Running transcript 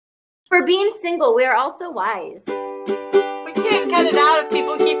For being single, we are also wise. We can't cut it out if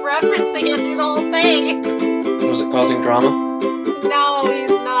people keep referencing it through the whole thing. Was it causing drama? No,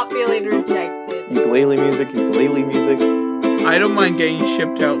 he's not feeling rejected. Ukulele music. I don't mind getting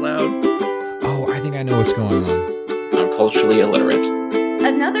shipped out loud. Oh, I think I know what's going on. I'm culturally illiterate.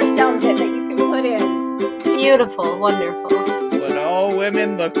 Another sound bit that you can put in. Beautiful, wonderful. What all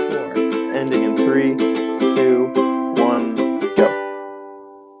women look for. Ending in 3, 2, 1, go.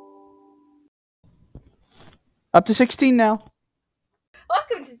 Up to 16 now.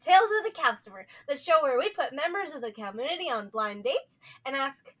 Welcome to Tales of the Customer, the show where we put members of the community on blind dates and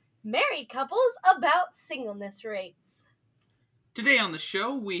ask married couples about singleness rates. Today on the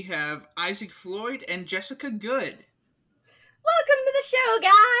show, we have Isaac Floyd and Jessica Good. Welcome to the show,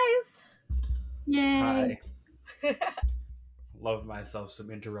 guys! Yay! Hi. Love myself some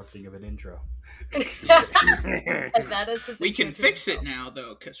interrupting of an intro. And that is his We can intro. fix it now,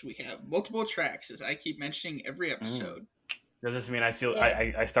 though, because we have multiple tracks, as I keep mentioning every episode. Does this mean I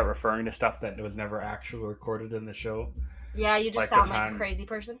start referring to stuff that was never actually recorded in the show? Yeah, you just Like sound the like a time- crazy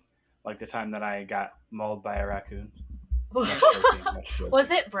person. Like the time that I got mauled by a raccoon. That's joking. Was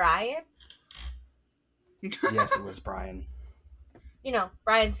it Brian? Yes, it was Brian. You know,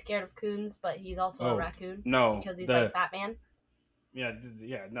 Brian's scared of coons, but he's also a Oh, raccoon. no, Because he's the- like Batman.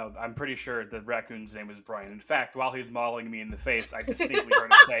 No, I'm pretty sure the raccoon's name was Brian. In fact, while he was mauling me in the face, I distinctly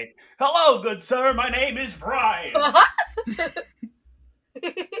heard him say, "Hello, good sir, my name is Brian."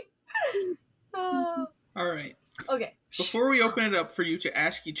 Oh, All right. okay. Before we open it up for you to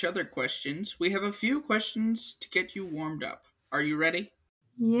ask each other questions, we have a few questions to get you warmed up. Are you ready?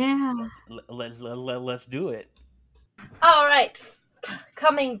 Yeah. Let's do it. All right.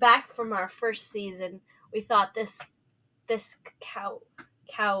 Coming back from our first season, we thought this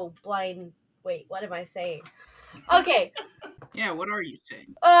cow blind. Wait, what am I saying? Okay. Yeah, what are you saying?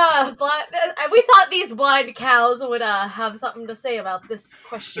 We thought these blind cows would have something to say about this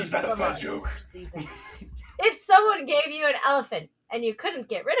question. Is that a from fat our joke? first season. If someone gave you an elephant and you couldn't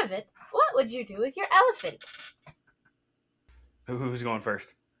get rid of it, what would you do with your elephant? Who's going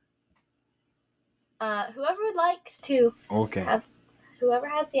first? Whoever would like to. Okay. Whoever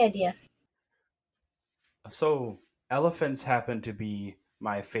has the idea. So, elephants happen to be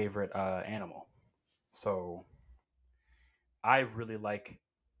my favorite animal. So, I really like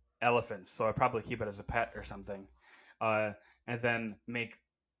elephants, so I'd probably keep it as a pet or something. And then make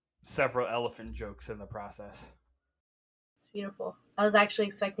several elephant jokes in the process. Beautiful. I was actually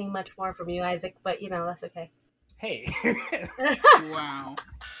expecting much more from you, Isaac, but that's okay. Hey! Wow.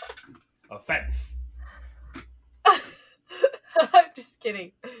 Offense. I'm just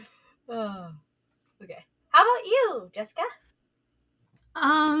kidding. Oh. Okay. How about you, Jessica?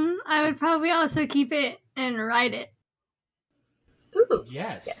 I would probably also keep it and ride it. Ooh.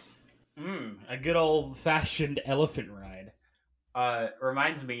 Yes. A good old-fashioned elephant ride.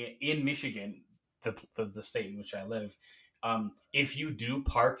 Reminds me, in Michigan, the state in which I live, if you do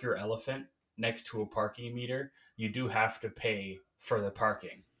park your elephant next to a parking meter, you do have to pay for the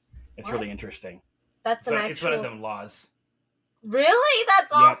parking. It's What? really interesting. That's an It's one of actual... them laws. Really?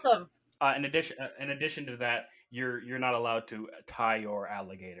 That's Yep. awesome. In addition to that, you're not allowed to tie your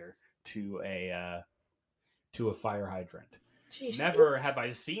alligator to a fire hydrant. Jeez. Never have I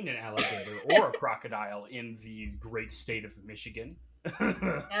seen an alligator or a crocodile in the great state of Michigan.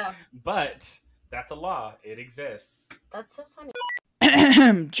 Yeah, But that's a law. It exists. that's so funny.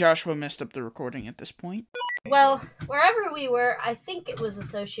 Joshua messed up the recording at this point. Well, wherever we were, I think it was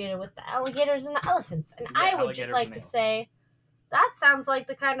associated with the alligators and the elephants. And Yeah, I would just alligator like to male. say that sounds like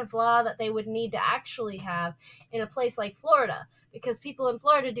the kind of law that they would need to actually have in a place like Florida. Because people in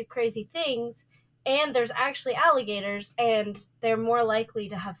Florida do crazy things, and there's actually alligators, and they're more likely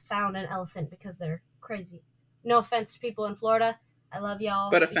to have found an elephant because they're crazy. No offense to people in Florida. I love y'all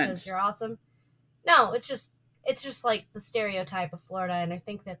But because offense. you're awesome. No, it's just like the stereotype of Florida, and I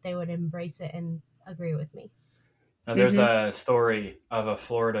think that they would embrace it and agree with me. Now, there's a story of a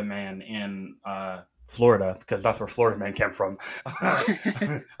Florida man in Florida, because that's where Florida man came from.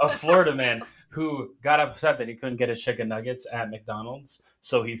 A Florida man who got upset that he couldn't get his chicken nuggets at McDonald's,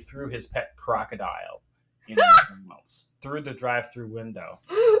 so he threw his pet crocodile in McDonald's through the drive-through window.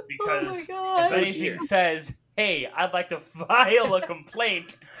 Because oh my if god. anything says, "Hey, I'd like to file a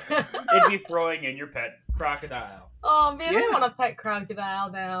complaint," it'd be throwing in your pet crocodile. Oh man, I Yeah. want a pet crocodile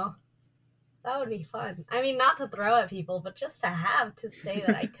now. That would be fun. I mean, not to throw at people, but just to have to say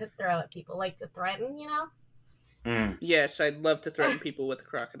that I could throw at people, like to threaten, Yes, I'd love to threaten people with a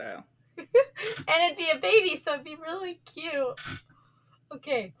crocodile. And it'd be a baby, so it'd be really cute.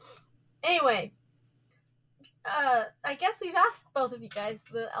 Okay. Anyway, I guess we've asked both of you guys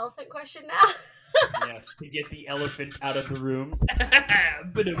the elephant question now. Yes, to get the elephant out of the room.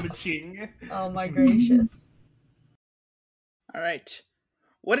 Ba-dum-a-ching. Oh my gracious. All right.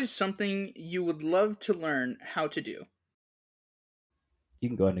 What is something you would love to learn how to do? You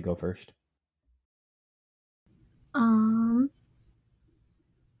can go ahead and go first. I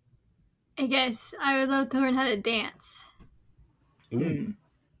guess I would love to learn how to dance. Ooh.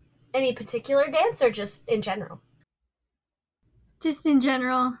 Any particular dance or just in general? Just in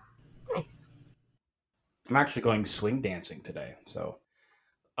general. Nice. I'm actually going swing dancing today. So,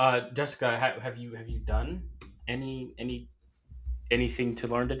 Jessica, have you done anything to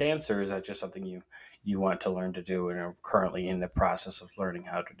learn to dance, or is that just something you want to learn to do and are currently in the process of learning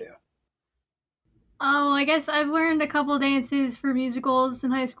how to do? Oh, I guess I've learned a couple dances for musicals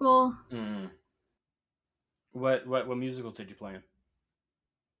in high school. What musicals did you play in?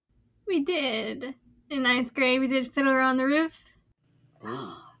 We did. In 9th grade, we did Fiddler on the Roof.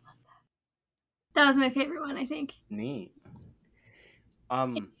 Ooh, That was my favorite one, I think. neat.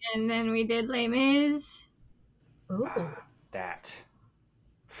 And then we did Les Mis. Ooh. That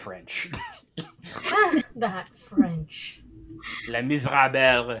French. That French. Les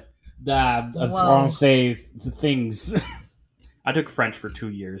Miserables. The Whoa. Francais things. I took French for 2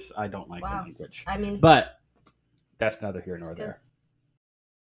 years. I don't like the Wow. language. I mean, But that's neither here nor It's good. there.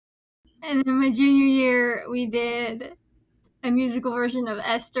 And in my junior year, we did a musical version of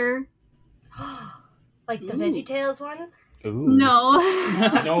Esther. like the Ooh. VeggieTales one? Ooh. No.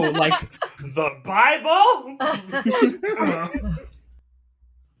 No, like the Bible?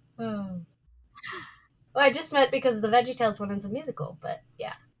 Oh. Well, I just meant because the VeggieTales one is a musical, but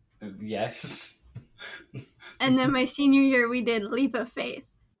yeah. Yes. And then my senior year, we did Leap of Faith.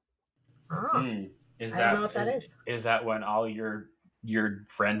 Oh. Is I that don't know what that is. Is that when all your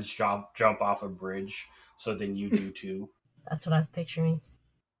friends jump off a bridge, so then you do too? That's what I was picturing.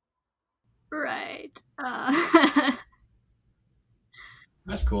 Right.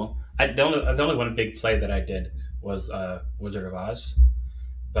 That's cool. The only one big play that I did was Wizard of Oz,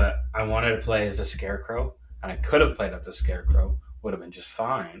 but I wanted to play as a scarecrow, and I could have played as a scarecrow, would have been just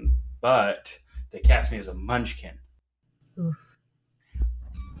fine. But they cast me as a munchkin. Oof.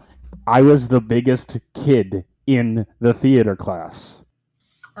 I was the biggest kid in the theater class.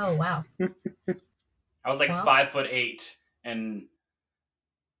 Oh, wow. I was like Wow. 5'8" and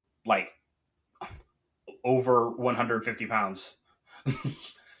like over 150 pounds.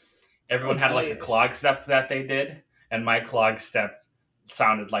 Everyone had like a clog step that they did, and my clog step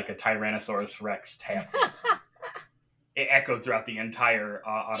sounded like a Tyrannosaurus Rex tail. It echoed throughout the entire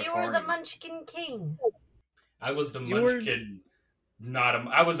You auditorium. were the Munchkin King. I was the You were- munchkin,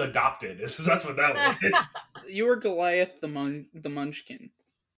 I was adopted. That's what that was. You were Goliath the Munchkin.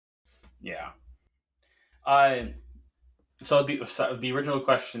 Yeah. So the original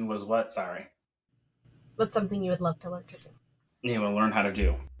question was what? Sorry. What's something you would love to learn to do? You want to learn how to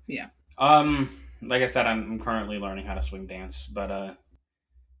do? Yeah. Like I said, I'm currently learning how to swing dance, but I'll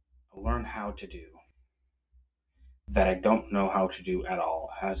learn how to do that I don't know how to do at all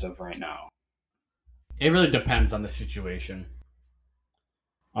as of right now. It really depends on the situation.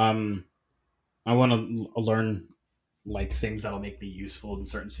 I want to learn like things that'll make me useful in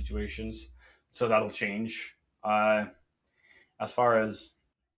certain situations, so that'll change. As far as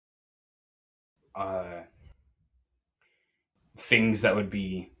things that would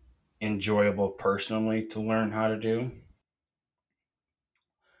be enjoyable personally to learn how to do,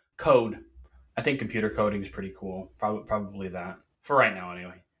 code. I think computer coding is pretty cool. Probably that for right now,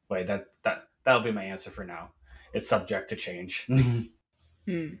 anyway. Wait, that'll be my answer for now. It's subject to change.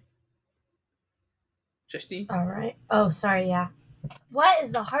 Justine? All right. Oh, sorry, yeah. What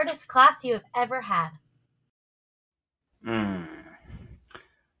is the hardest class you have ever had?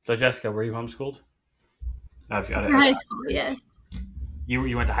 So, Jessica, were you homeschooled? I've got For high school, yes.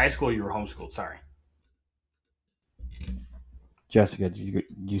 You went to high school or you were homeschooled? Sorry. Jessica,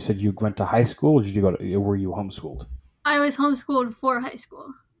 you said you went to high school, or did you were you homeschooled? I was homeschooled for high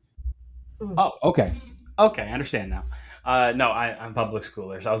school. Oh, okay. Okay, I understand now. No, I'm public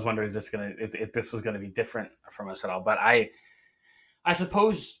schooler, so I was wondering if this was gonna be different from us at all. But I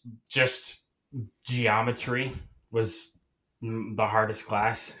suppose just geometry was the hardest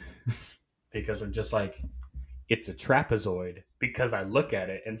class because I'm just like, it's a trapezoid, because I look at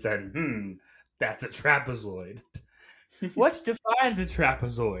it and said, that's a trapezoid. What defines a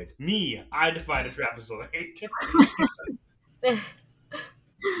trapezoid? Me, I define a trapezoid.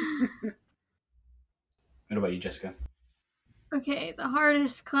 What about you, Jessica? Okay, the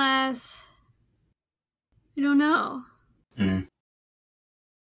hardest class. I don't know.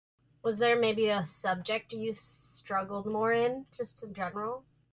 Was there maybe a subject you struggled more in, just in general?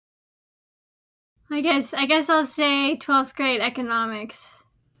 I guess I'll say 12th grade economics.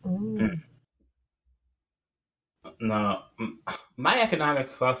 No, my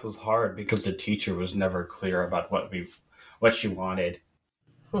economics class was hard because the teacher was never clear about what she wanted.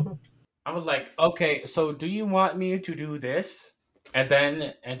 I was like, okay, so do you want me to do this? And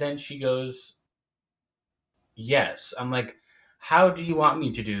then she goes, yes. I'm like, how do you want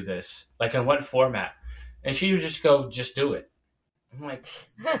me to do this? Like, in what format? And she would just go, just do it. I'm like,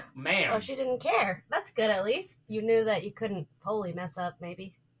 man. So she didn't care. That's good, at least. You knew that you couldn't totally mess up,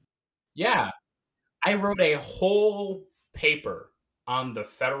 maybe. Yeah. I wrote a whole paper on the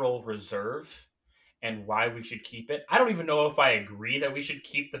Federal Reserve and why we should keep it. I don't even know if I agree that we should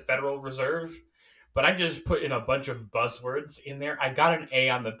keep the Federal Reserve, but I just put in a bunch of buzzwords in there. I got an A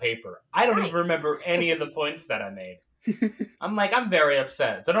on the paper. I don't even remember any of the points that I made. I'm like, I'm very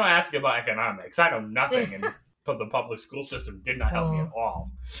upset. So don't ask me about economics. I know nothing, and the public school system did not help me at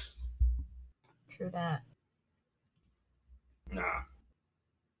all. True that. Nah.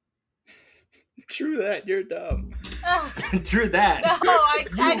 True that, you're dumb. True that. No, I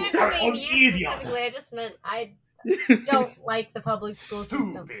didn't are mean an you idiot. specifically. I just meant I don't like the public school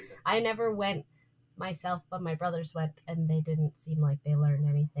system. Stupid. I never went myself, but my brothers went, and they didn't seem like they learned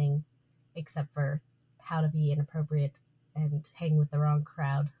anything except for how to be inappropriate and hang with the wrong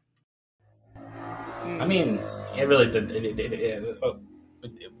crowd. I mean, it really did.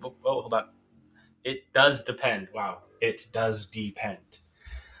 Hold on. It does depend. Wow, it does depend.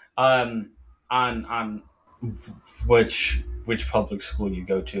 On which public school you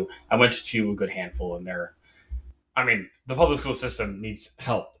go to. I went to a good handful, and the public school system needs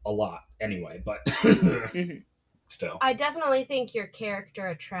help a lot anyway. But still, I definitely think your character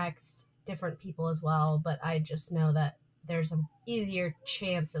attracts different people as well, but I just know that there's an easier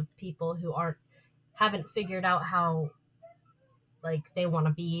chance of people who haven't figured out how they want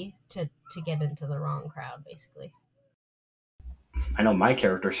to be to get into the wrong crowd, basically. I know my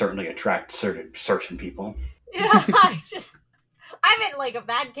character certainly attracts certain people. Yeah, I meant a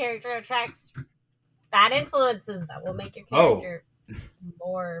bad character attracts bad influences that will make your character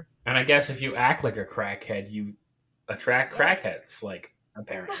more. And I guess if you act like a crackhead, you attract crackheads,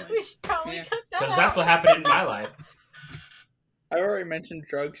 apparently. We should probably cut that Because out. that's what happened in my life. I already mentioned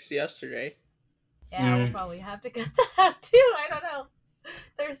drugs yesterday. Yeah, we'll probably have to cut that out too. I don't know.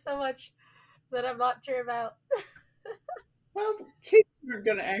 There's so much that I'm not sure about. Well, kids aren't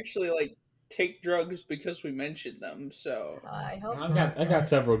gonna actually take drugs because we mentioned them. So I hope I got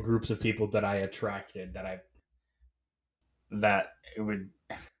several groups of people that I attracted that it would.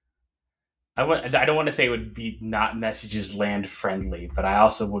 I don't want to say it would be not Messages Land friendly, but I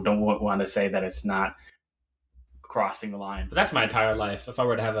also don't want to say that it's not crossing the line. But that's my entire life. If I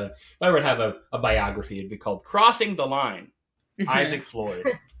were to have a biography, it'd be called Crossing the Line. Isaac Floyd,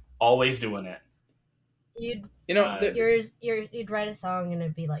 always doing it. You'd write a song and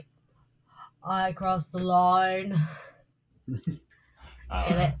it'd be like, I crossed the line. And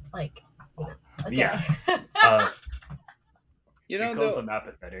it okay. Yeah. Because I'm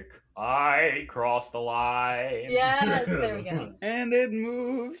apathetic. I crossed the line. Yes, there we go. And it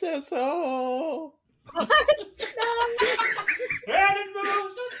moves us all. And it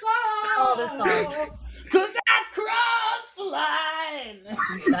moves us all. Oh, this song. 'Cause I crossed the line.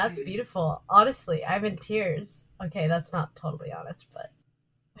 That's beautiful. Honestly, I'm in tears. Okay, that's not totally honest, but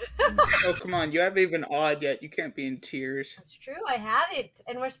Oh, come on. You haven't even awed yet. You can't be in tears. that's true. I haven't,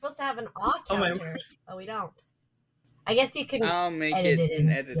 and we're supposed to have an awe counter, but we don't. I guess you can I'll make edit it in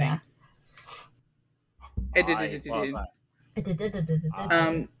editing. Yeah.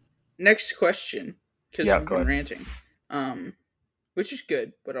 Next question, because Yeah, we've go been ahead. ranting. Which is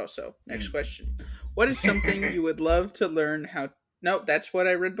good, but also next question. What is something you would love to learn how? No, that's what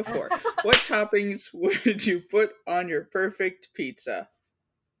I read before. What toppings would you put on your perfect pizza?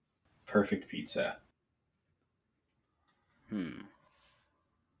 Perfect pizza.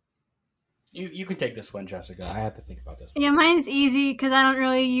 You can take this one, Jessica. I have to think about this one. Yeah, mine's easy because I don't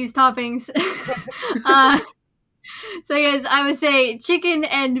really use toppings. So I guess I would say chicken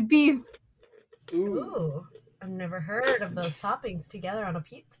and beef. Ooh, I've never heard of those toppings together on a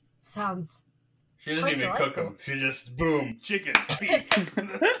pizza. Sounds. She doesn't Quite even delightful. cook them. She just, boom, chicken, beef.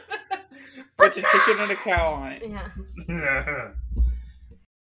 Puts a chicken and a cow on it. Yeah.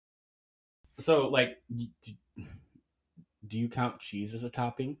 So, do you count cheese as a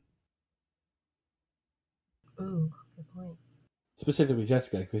topping? Ooh, good point. Specifically,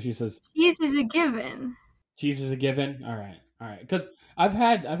 Jessica, because she says Cheese is a given. cheese is a given. All right. Because I've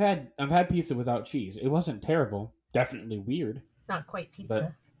had pizza without cheese. It wasn't terrible. Definitely weird. Not quite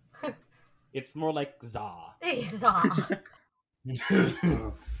pizza. It's more like za. Za.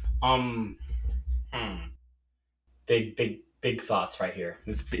 um, big thoughts right here.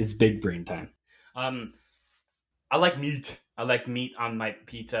 It's big brain time. I like meat. I like meat on my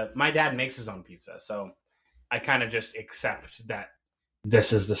pizza. My dad makes his own pizza, so I kind of just accept that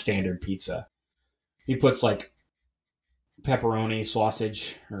this is the standard pizza. He puts like pepperoni,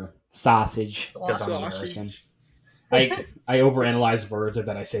 sausage, or sausage because I'm American. I overanalyze words and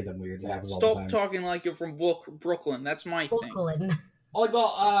then I say them weird. It happens all the time. Stop talking like you're from Brooklyn. That's my thing. Brooklyn. Oh, I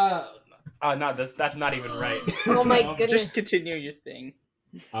go. No, that's not even right. Oh my goodness. Just continue your thing.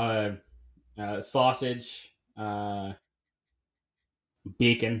 Sausage,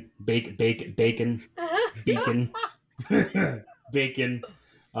 bacon, bacon, bacon.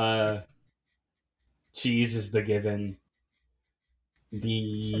 Cheese is the given.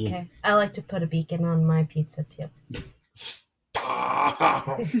 It's okay. I like to put a beacon on my pizza too. Stop.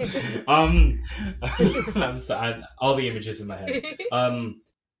 I'm sorry. All the images in my head.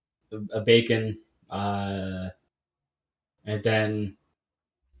 A bacon, and then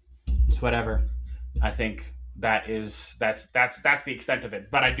it's whatever. I think that's the extent of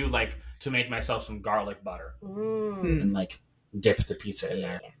it. But I do like to make myself some garlic butter and like dip the pizza in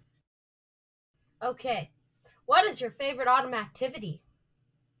there. Okay. What is your favorite autumn activity?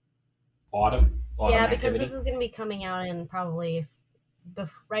 Autumn yeah, because activity? this is going to be coming out in probably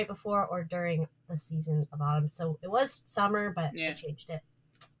right before or during the season of autumn. So it was summer, but I changed it.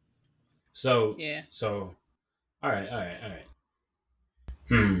 So all right.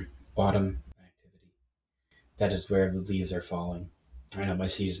 Autumn activity. That is where the leaves are falling. I know my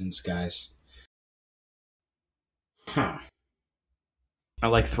seasons, guys. Huh. I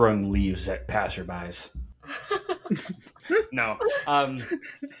like throwing leaves at passerbys. No. I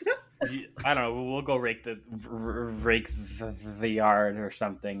don't know. We'll go rake the yard or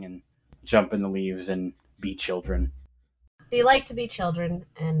something and jump in the leaves and be children. Do you like to be children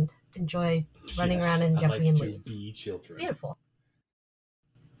and enjoy running around and jumping in leaves? Be children. It's beautiful.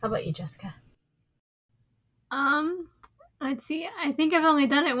 How about you, Jessica? Let's see. I think I've only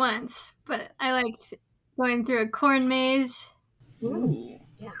done it once, but I liked going through a corn maze. Ooh.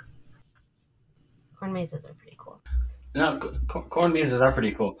 Yeah. Corn mazes are pretty cool. No, corn mazes are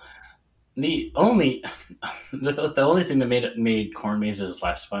pretty cool. The only thing that made corn mazes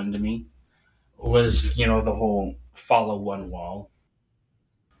less fun to me was, the whole follow one wall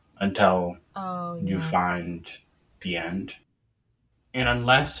until you find the end. And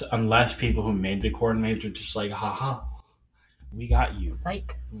unless people who made the corn maze are just like, haha, we got you.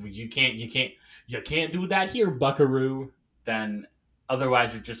 Psych. You can't do that here, buckaroo. Then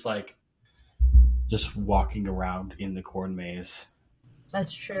otherwise you're just like walking around in the corn maze.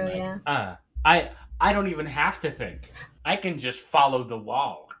 That's true, yeah. I don't even have to think. I can just follow the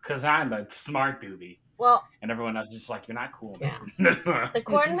wall because I'm a smart doobie. Well, and everyone else is just like, you're not cool. Yeah. The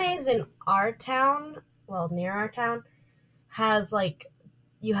corn maze in our town, near our town, has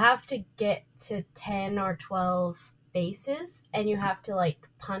you have to get to 10 or 12 bases and you have to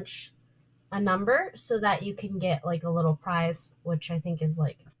punch a number so that you can get a little prize, which I think is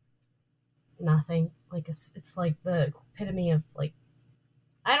nothing. It's like the epitome of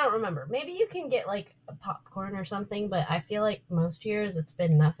I don't remember. Maybe you can get a popcorn or something, but I feel like most years it's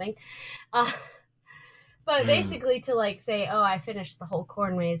been nothing. But basically to say, oh, I finished the whole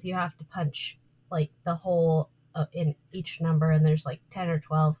corn maze, you have to punch the whole in each number, and there's 10 or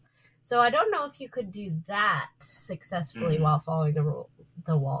 12. So I don't know if you could do that successfully while following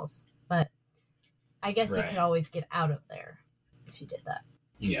the walls, but I guess you could always get out of there if you did that.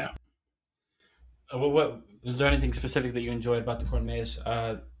 Yeah. What is there anything specific that you enjoyed about the corn maze,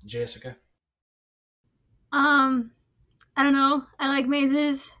 Jessica? I don't know. I like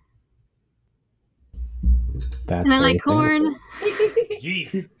mazes. That's and I like corn.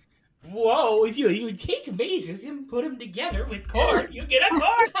 Whoa! If you take mazes and put them together with corn, you get a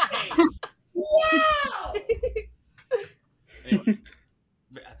corn maze. Wow! Anyway,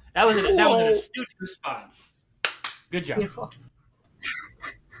 that was an astute response. Good job. Beautiful.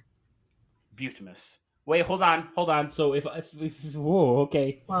 Beautimus. Wait, hold on. So if whoa,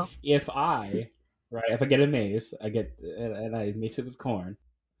 okay. Wow. If I get a maze, and I mix it with corn,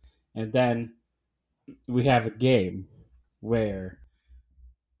 and then we have a game where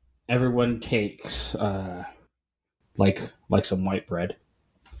everyone takes like some white bread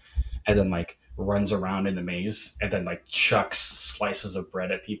and then runs around in the maze and then chucks slices of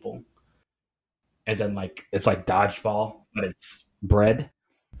bread at people, and then it's like dodgeball but it's bread.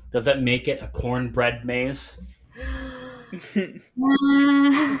 Does that make it a cornbread maze? Very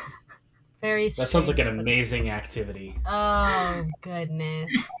strange. That sounds like an amazing activity. Oh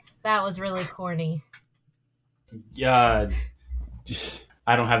goodness. That was really corny. Yeah,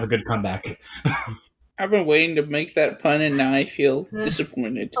 I don't have a good comeback. I've been waiting to make that pun, and now I feel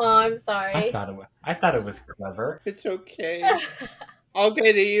disappointed. Oh, I'm sorry. I thought it was clever. It's okay. I'll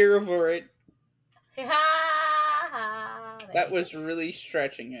get a year for it. That was really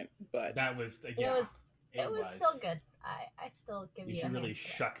stretching it, but That was It yeah. was. It was still good. I still give you. You should a really hand for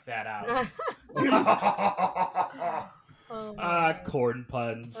shuck that out. that. Oh, my God. Corn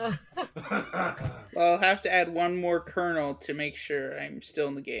puns. well, I'll have to add one more kernel to make sure I'm still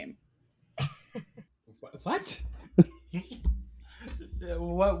in the game. What?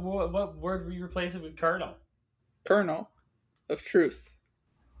 what word were you replacing with kernel? Kernel of truth.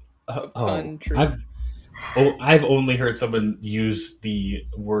 Untruth. I've only heard someone use the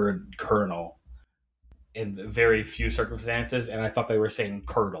word kernel in very few circumstances, and I thought they were saying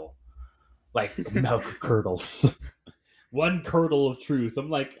curdle, like milk curdles. One curdle of truth. I'm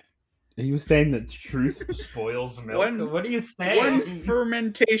like, are you saying that truth spoils milk? What are you saying? One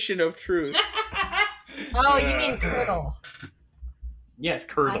fermentation of truth. Oh, you mean curdle? Yes,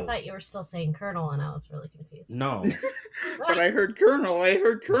 curdle. I thought you were still saying kernel, and I was really confused. No. But I heard kernel.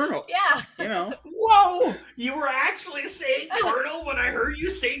 Yeah. You know. Whoa! You were actually saying kernel when I heard you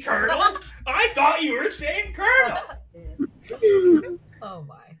say kernel? I thought you were saying kernel! Oh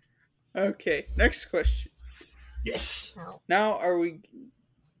my. Okay, next question. Yes. No, Now are we...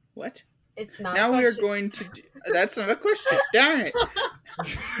 What? it's not. Now a we are question. going to... That's not a question. Darn it.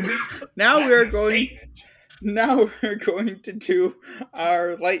 Now we are going... Now we're going to do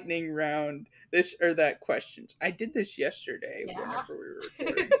our lightning round. This or that questions. I did this yesterday whenever we were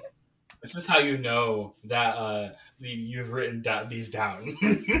recording. This is how you know that you've written these down.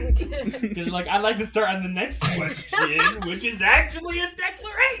 Because like, I'd like to start on the next question, which is actually a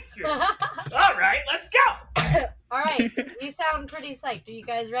declaration. All right, let's go. All right, you sound pretty psyched. Are you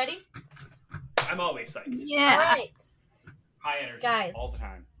guys ready? I'm always psyched. Yeah. All right, High energy Guys. all the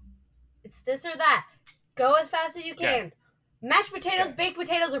time. it's this or that. Go as fast as you can. Okay. Mashed potatoes, baked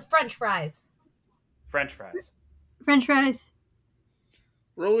potatoes, or French fries. French fries. French fries.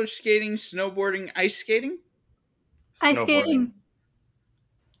 Roller skating, snowboarding, ice skating? Ice skating.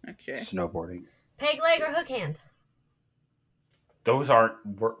 Okay. Snowboarding. Peg leg or hook hand. Those aren't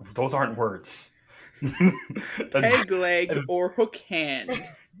words. Peg leg or hook hand?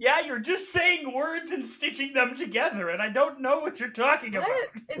 Yeah, you're just saying words and stitching them together, and I don't know what you're talking about. What?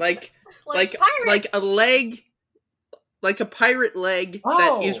 It's Like pirates. a leg, like a pirate leg Oh.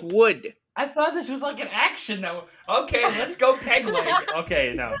 that is wood. I thought this was like an action. Okay, let's go peg leg.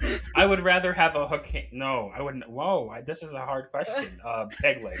 Okay, no. I would rather have a hook hand. No, I wouldn't. Whoa, this is a hard question.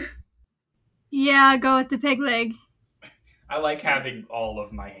 Peg leg. Yeah, go with the pig leg. I like having all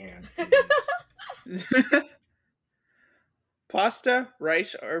of my hands. Pasta,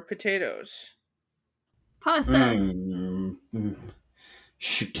 rice, or potatoes? Pasta.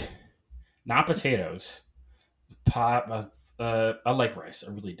 Shoot. Not potatoes. I like rice.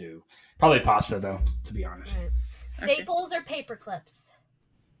 I really do. Probably pasta, though, to be honest. Right. Staples or paper clips.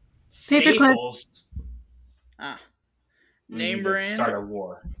 Paperclip. Staples. Ah. We Name need to brand? Start a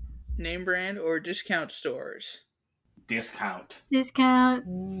war. Name brand or discount stores? Discount. Discount.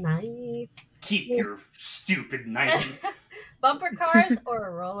 Nice. Keep your stupid knife. Bumper cars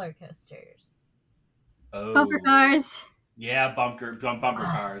or roller coasters. Oh. Bumper cars. Yeah, bumper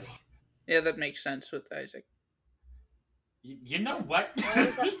cars. Yeah, that makes sense with Isaac. You know what? What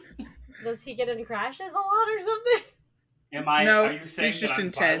is that? Does he get in crashes a lot or something? No, Are you saying he's just that I'm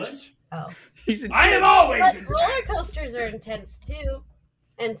intense. violent? Oh. He's I am intense. always But intense. roller coasters are intense too.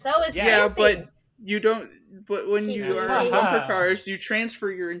 And so is Yeah, Yeah, camping. but you don't. But when you are on Ha-ha. bumper cars, you transfer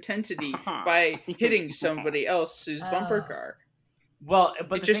your intensity by hitting somebody else's bumper Oh. car. Well,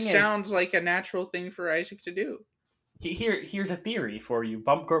 but It the just thing sounds like a natural thing for Isaac to do. here's a theory for you.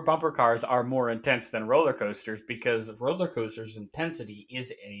 Bumper cars are more intense than roller coasters because roller coasters' intensity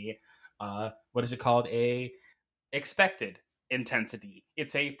is a what is it called? A expected intensity.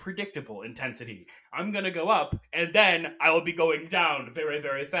 It's a predictable intensity. I'm gonna go up and then I will be going down very,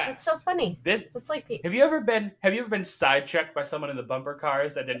 very It's fast. so funny. This, It's like the have you ever been sidechecked by someone in the bumper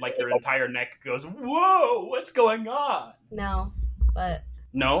cars and then like your entire neck goes, whoa, what's going on? no, but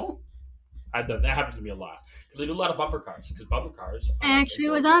No? That happens to me a lot. Because I do a lot of bumper cars. Because bumper cars I actually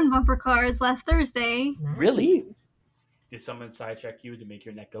was on bumper cars last Thursday. Really? Did someone sidecheck you to make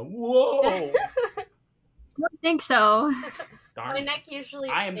your neck go, whoa? Don't think so. Darn. my neck usually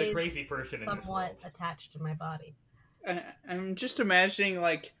I am the is crazy person in this somewhat world. attached to my body. I'm just imagining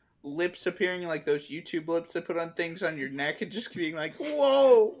like lips appearing, like those YouTube lips that put on things on your neck, and just being like,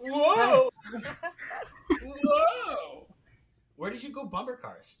 "Whoa, whoa!" Whoa! Where did you go bumper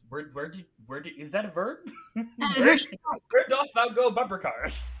cars? Where did is that a verb? At where, Hershey Park. where doth thou go bumper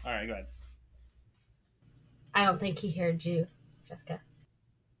cars? All right, go ahead. I don't think he heard you, Jessica.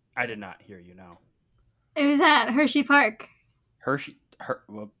 I did not hear you. No. It was at Hershey Park. Hershey's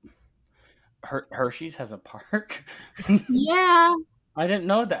has a park. Yeah, I didn't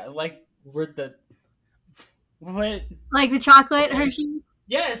know that. Like, where the what? like the chocolate Okay. Hershey.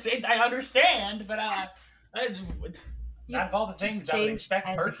 Yes, I understand, but out of all the just things I would changed expect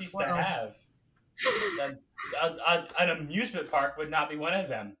as a Hershey's to squirrel. have, an amusement park would not be one of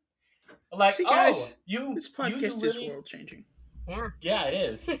them. Like, See, guys, you This you podcast do is really, world changing. yeah, it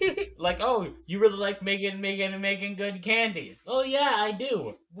is. Like, you really like making good candy. Oh yeah, I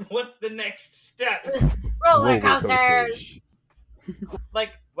do. What's the next step? Roller coasters.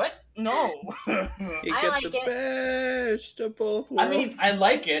 Like, what? No. You I get like the it. best of both I worlds. mean, I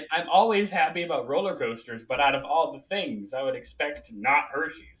like it. I'm always happy about roller coasters, but out of all the things, I would expect not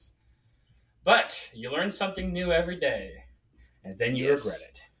Hershey's. But you learn something new every day, and then you Yes. regret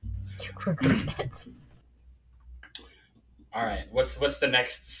it. You regret it. All right, what's the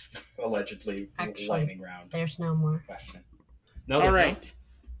next allegedly Actually, lightning round There's no more. question? No, All there's right.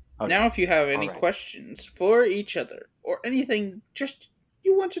 no? Okay. Now, if you have any All right. questions for each other or anything just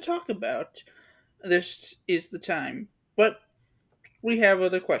you want to talk about, this is the time. But we have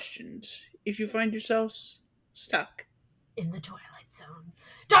other questions. If you find yourselves stuck, In the Twilight Zone.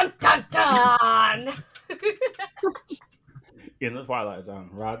 Dun dun dun! In the Twilight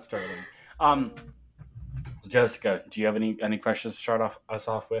Zone, Rod Sterling. Jessica, do you have any questions to start us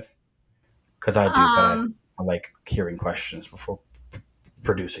off with? Because I do, but I like hearing questions before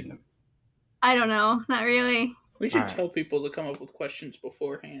producing them. I don't know, not really. we should Alright. tell people to come up with questions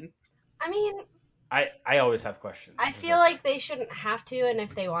beforehand. I mean, I always have questions. I feel like they shouldn't have to, and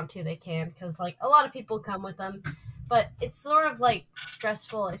if they want to, they can, because, like, a lot of people come with them, but it's sort of, like,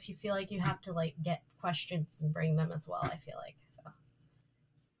 stressful if you feel like you have to, like, get questions and bring them as well, I feel like, so.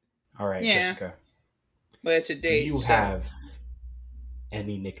 All right, Yeah. Jessica. But it's a Do date. you so have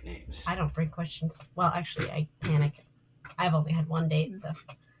any nicknames? I don't bring questions. Well, actually, I panic. I've only had one date, so.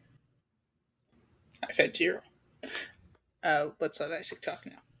 I've had 0. Let's let Isaac talk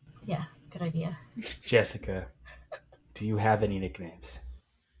now. Yeah, good idea. Jessica, do you have any nicknames?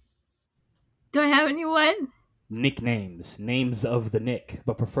 Do I have any what? Nicknames. Names of the Nick,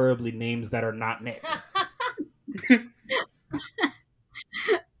 but preferably names that are not Nick.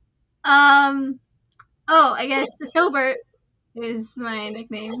 Oh, I guess Filbert is my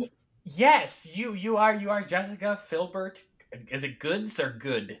nickname. Yes, you are Jessica Filbert. Is it Goods or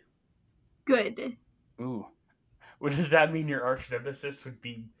Good? Good. Ooh. What does that mean your arch nemesis would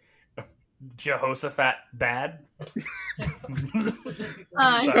be Jehoshaphat Bad? Specifically.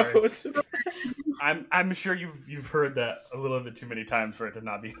 Sorry. I'm sure you've heard that a little bit too many times for it to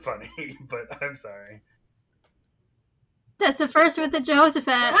not be funny, but I'm sorry. That's the first with the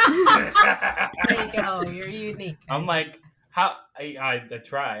Jehoshaphat. There you go. You're unique. I'm like, how I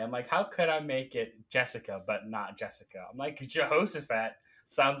try. I'm like, how could I make it Jessica but not Jessica? I'm like, Jehoshaphat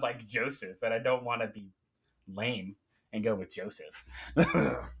sounds like Joseph, and I don't want to be lame and go with Joseph.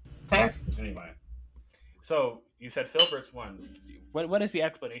 Fair. Anyway, so you said Filbert's one. What is the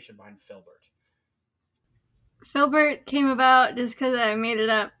explanation behind Filbert? Filbert came about just because I made it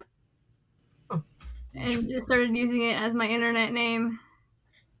up. And just started using it as my internet name.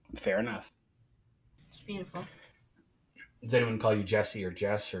 Fair enough. It's beautiful. Does anyone call you Jesse or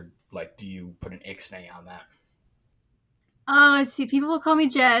Jess, or like, do you put an ixnay on that? Oh, let's see. People will call me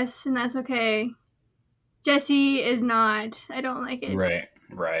Jess, and that's okay. Jessie is not. I don't like it. Right.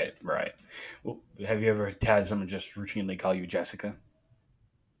 Well, have you ever had someone just routinely call you Jessica?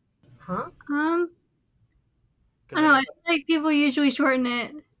 Huh? I don't know. I feel like people usually shorten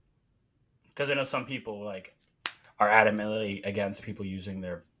it. Because I know some people like are adamantly against people using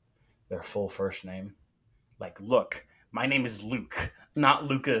their full first name. Like, look, my name is Luke, not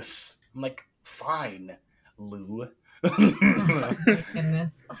Lucas. I'm like, fine, Lou. Oh my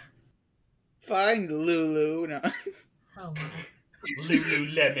goodness. Fine, Lulu. No. Oh my.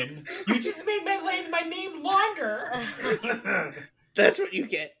 Lululemon. You just made my name longer. That's what you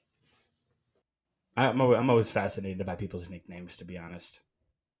get. I'm always fascinated by people's nicknames, to be honest.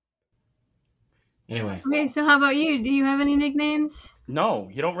 Anyway. Okay, so how about you? Do you have any nicknames? No,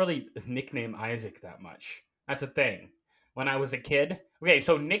 you don't really nickname Isaac that much. That's the thing. When I was a kid, okay,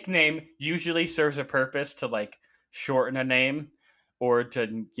 so nickname usually serves a purpose to like shorten a name or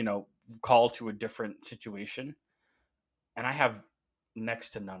to, call to a different situation. And I have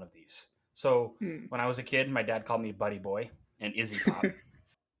next to none of these. So when I was a kid, my dad called me Buddy Boy and Izzy Pop.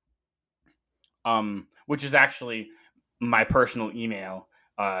 Which is actually my personal email.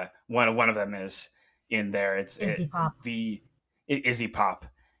 One of them is in there. It's Izzy Pop. Izzy Pop,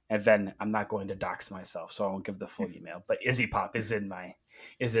 and then I'm not going to dox myself, so I won't give the full email. But Izzy Pop is in my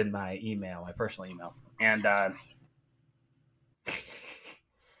email, my personal email, and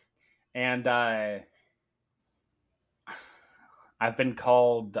and I've been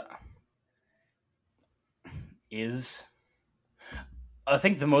called I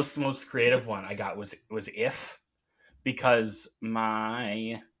think the most creative one I got was if, because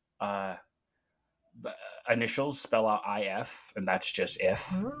my initials spell out IF, and that's just if.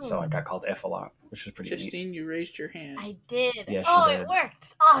 So I got called if a lot, which is pretty neat. Justine, you raised your hand. I did. Yes, oh, you did. It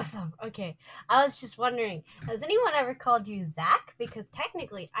worked. Awesome. Okay. I was just wondering, has anyone ever called you Zach? Because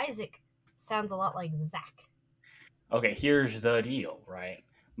technically, Isaac sounds a lot like Zach. Okay, here's the deal, right?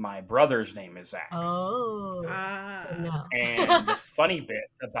 My brother's name is Zach. Oh. Ah. So no. And the funny bit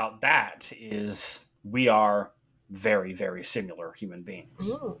about that is we are very, very similar human beings.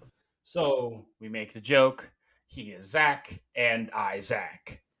 Ooh. So we make the joke, he is Zach and I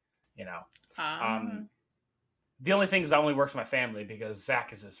Zach. You know. The only thing is that only works in my family because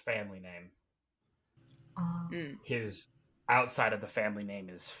Zach is his family name. His outside of the family name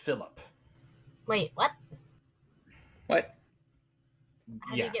is Philip. Wait, what? What?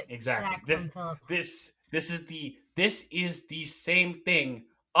 How do you get exactly. Zach from Philip? This is the same thing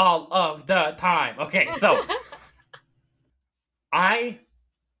all of the time. Okay, so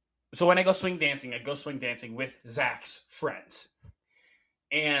so when I go swing dancing, I go swing dancing with Zach's friends.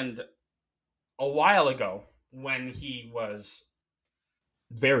 And a while ago, when he was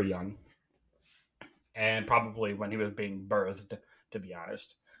very young, and probably when he was being birthed, to be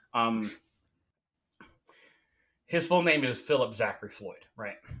honest, his full name is Philip Zachary Floyd,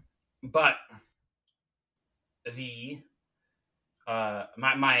 right? But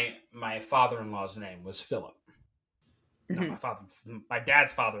my father-in-law's name was Philip. No, my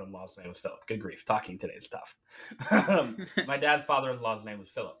dad's father-in-law's name was Philip. Good grief, talking today is tough. My dad's father-in-law's name was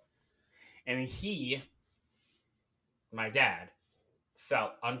Philip. And my dad,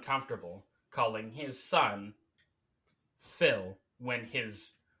 felt uncomfortable calling his son Phil when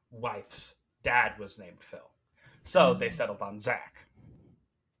his wife's dad was named Phil. So they settled on Zach.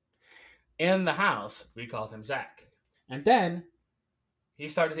 In the house, we called him Zach. And then he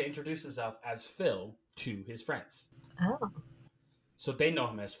started to introduce himself as Phil to his friends. Oh. So they know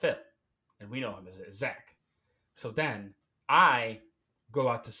him as Phil, and we know him as Zach. So then I go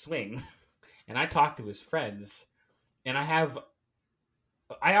out to swing, and I talk to his friends, and I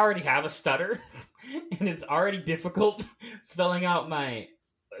already have a stutter, and it's already difficult spelling out my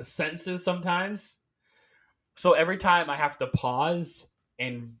sentences sometimes. So every time I have to pause,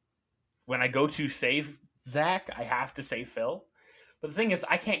 and when I go to say Zach, I have to say Phil. But the thing is,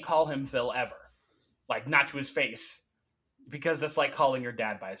 I can't call him Phil ever. Like, not to his face. Because that's like calling your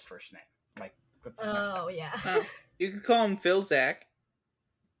dad by his first name. Like, that's messed up. Oh, yeah. You could call him Phil Zach.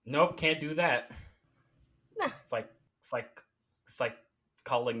 Nope, can't do that. It's like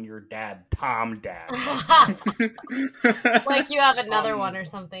calling your dad Tom Dad. Like you have another one or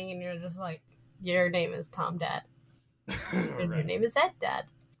something, and you're just like, your name is Tom Dad. And your name is Ed Dad.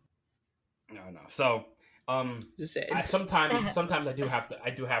 No. So, sometimes I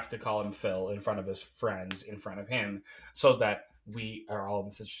do have to call him Phil in front of his friends, in front of him, so that we are all in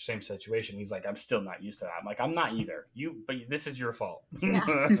the same situation. He's like, I'm still not used to that. I'm like, I'm not either. But this is your fault.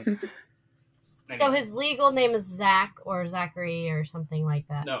 Yeah. So his legal name is Zach or Zachary or something like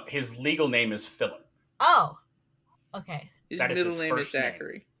that. No, his legal name is Philip. Oh, okay. His That is middle his name is first name.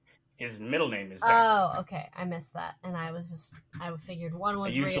 Zachary. His middle name is Zach. Oh, okay. I missed that, and I figured one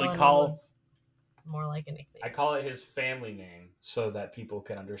was real and one was more like a nickname. I call it his family name so that people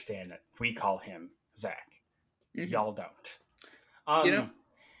can understand that we call him Zach. Mm-hmm. Y'all don't.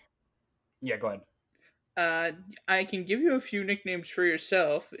 Yeah, go ahead. I can give you a few nicknames for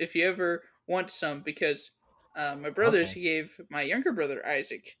yourself if you ever want some, because my brothers, he gave my younger brother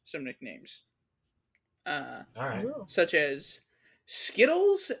Isaac some nicknames. All right. Ooh. Such as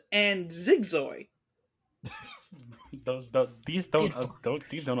Skittles and Zigzoy. These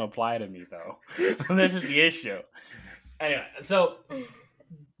don't apply to me though. This is the issue. Anyway, so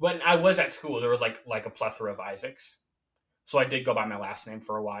when I was at school, there was like a plethora of Isaacs. So I did go by my last name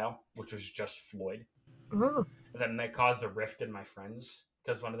for a while, which was just Floyd. Ooh. And then that caused a rift in my friends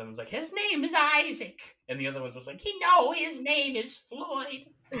because one of them was like, "His name is Isaac," and the other one was like, "No, his name is Floyd."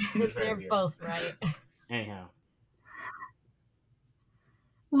 They're weird. both right. Anyhow.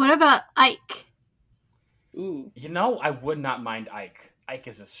 What about Ike? Ooh. I would not mind Ike. Ike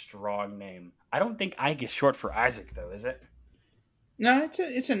is a strong name. I don't think Ike is short for Isaac, though, is it? No,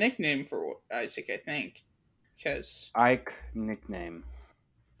 it's a nickname for Isaac, I think. Because Ike nickname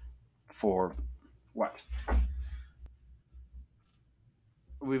for what?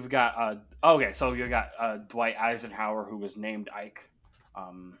 We've got okay, so you got Dwight Eisenhower, who was named Ike.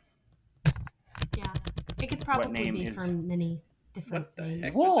 Yeah, it could probably name be is- for many different What the heck?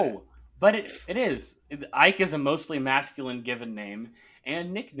 names. Whoa! But it is. Ike is a mostly masculine given name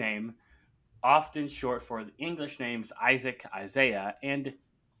and nickname, often short for the English names Isaac, Isaiah, and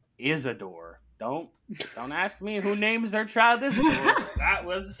Isidore. Don't ask me who names their child Isidore. That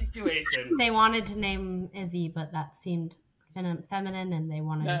was the situation. They wanted to name Izzy, but that seemed feminine, and they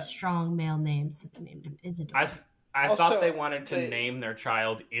wanted No. a strong male name, so they named him Isidore. I Also, thought they wanted to they- name their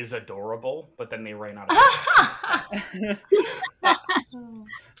child Isadorable, but then they ran out of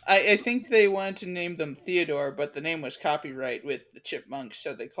I think they wanted to name them Theodore, but the name was copyright with the Chipmunks,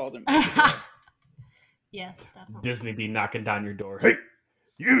 so they called him Isidore. Yes, definitely. Disney be knocking down your door. Hey,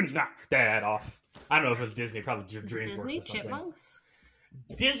 you knock that off. I don't know if it's Disney, probably Is DreamWorks Disney or something. chipmunks?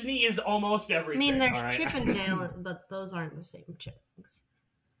 Disney is almost I everything. mean, there's all right? Chip and Dale, but those aren't the same chipmunks.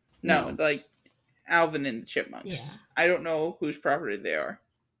 No, like Alvin and the Chipmunks. Yeah. I don't know whose property they are.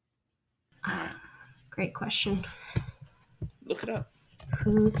 Great question. Look it up.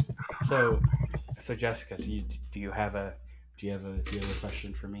 Who's So Jessica, do you have a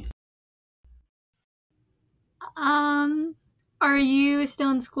question for me? Are you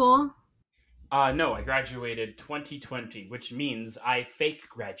still in school? No, I graduated 2020, which means I fake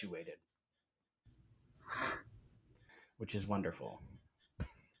graduated, which is wonderful.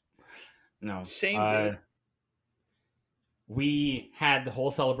 No, Same, dude. we had the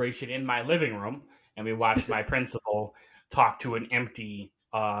whole celebration in my living room, and we watched my principal talk to an empty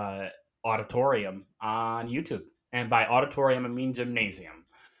auditorium on YouTube. And by auditorium, I mean gymnasium.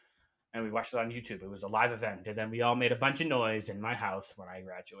 And we watched it on YouTube. It was a live event, and then we all made a bunch of noise in my house when I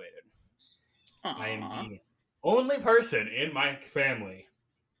graduated. I am Aw. the only person in my family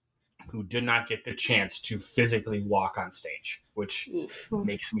who did not get the chance to physically walk on stage, which Oof.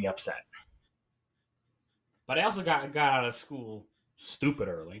 makes me upset. But I also got out of school stupid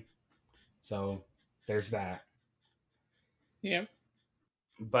early, so there's that. Yeah.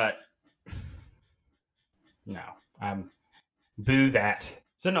 But no, boo that.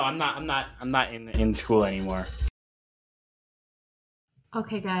 So no, I'm not in school anymore.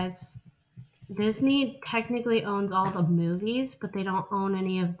 Okay, guys. Disney technically owns all the movies, but they don't own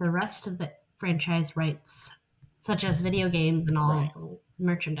any of the rest of the franchise rights, such as video games and all of the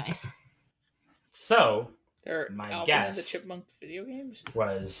merchandise. So There are My Alvin and the guess- Chipmunk video games.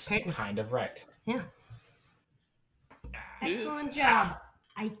 was Okay. kind of right. Yeah. Excellent job,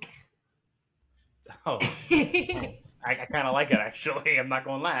 Ike. Oh, I kind of like it actually. I'm not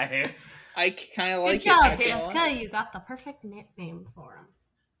gonna lie. I kind of Good like job, it. not gonna Jessica. lie. You got the perfect nickname for him.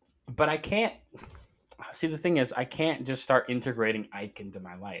 But I can't. See, the thing is, I can't just start integrating Ike into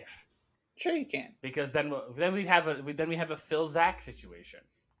my life Sure, you can. because then we have a Phil Zach situation.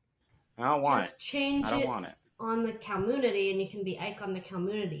 I don't want Just it. change I don't it, want it. on the community, and you can be Ike on the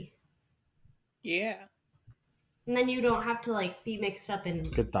community. Yeah. And then you don't have to be mixed up in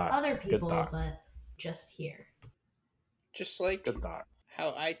Good thought. other Good people, thought. but just here. Just like Good thought.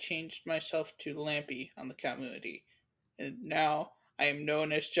 how I changed myself to Lampy on the community. And now I am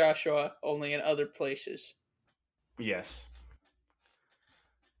known as Joshua, only in other places. Yes.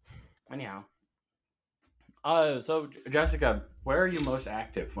 Anyhow. So Jessica, where are you most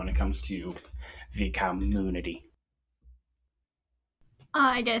active when it comes to the community?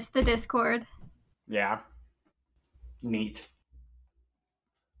 I guess the Discord. Yeah. Neat.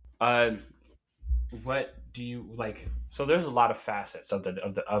 What do you like? So there's a lot of facets of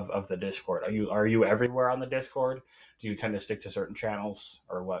the Discord. Are you everywhere on the Discord? Do you tend to stick to certain channels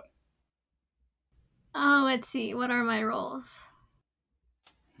or what? Oh, let's see. What are my roles?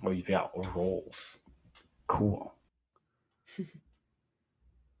 Oh, you've got roles. Cool.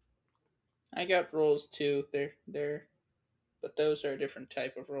 I got roles too. But those are a different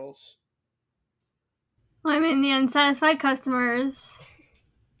type of roles. Well, I'm in the unsatisfied customers.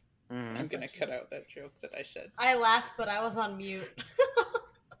 Mm-hmm. I'm gonna cut out that joke that I said. I laughed, but I was on mute.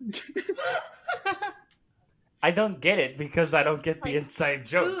 I don't get it because I don't get the Like, inside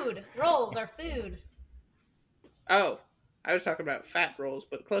joke. Food. Rolls are food. Oh, I was talking about fat rolls,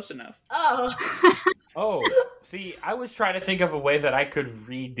 but close enough. Oh. Oh, see, I was trying to think of a way that I could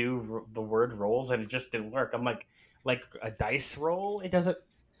redo the word rolls, and it just didn't work. I'm like a dice roll. It doesn't.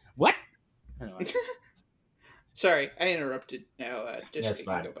 What? Anyway. Sorry, I interrupted. Now, That's Jessica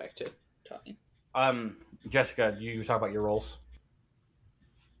fine. can go back to talking. Jessica, you talk about your roles.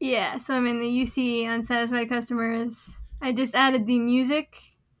 Yeah, so I'm in the UC unsatisfied customers. I just added the music.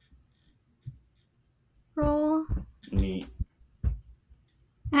 roll. Neat.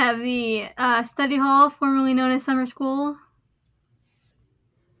 I have the study hall, formerly known as summer school.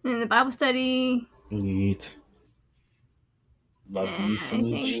 And the Bible study. Neat. Love Yeah, me some I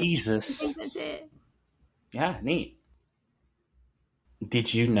think Jesus. that's it. Yeah, neat.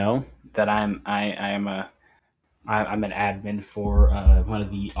 Did you know that I'm an admin for one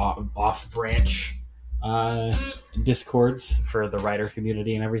of the off-branch discords for the writer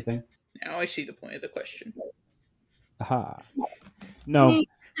community and everything? Now I see the point of the question. Aha. No, Me,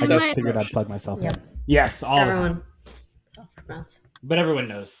 I I just might- figured I'd plug myself Yep. in. Yes, all the time. Everyone self-promotes. But everyone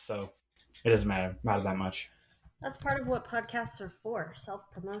knows, so it doesn't matter that much. That's part of what podcasts are for,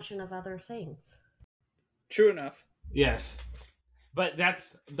 self-promotion of other things. True enough. Yes, but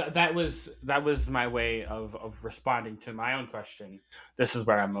that was my way of responding to my own question. This is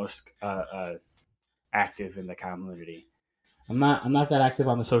where I'm most active in the community. I'm not that active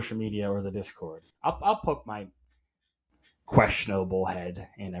on the social media or the Discord. I'll poke my questionable head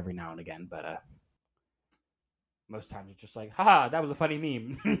in every now and again, but most times it's just like, haha, that was a funny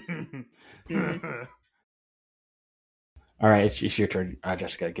meme. All right, it's your turn,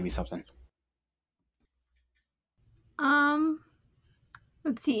 Jessica. Give me something.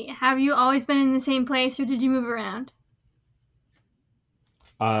 Let's see. Have you always been in the same place, or did you move around?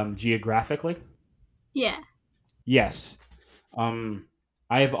 Geographically, Yeah. yes. I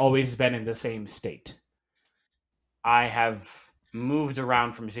have always been in the same state. I have moved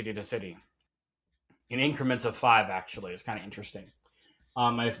around from city to city in increments of 5. Actually, it's kind of interesting.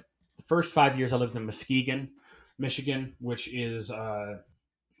 The first 5 years I lived in Muskegon, Michigan, which is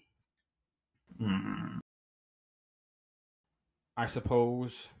I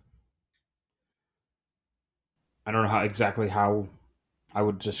suppose I don't know exactly how I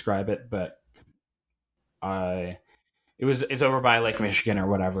would describe it, but it's over by Lake Michigan or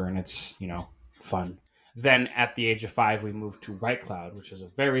whatever, and it's fun. Then at the age of 5, we moved to White Cloud, which is a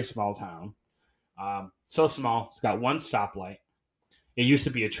very small town. So small, it's got one stoplight. It used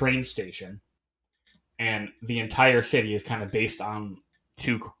to be a train station, and the entire city is kind of based on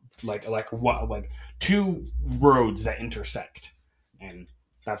two roads that intersect, and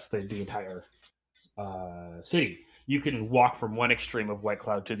that's the entire city. You can walk from one extreme of White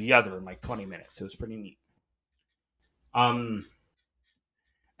Cloud to the other in like 20 minutes. It was pretty neat. And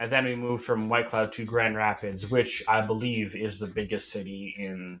then we moved from White Cloud to Grand Rapids, which I believe is the biggest city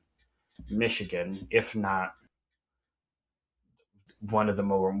in Michigan, if not one of the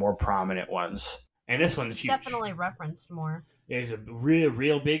more prominent ones. And this one's It's huge. definitely referenced more. It's a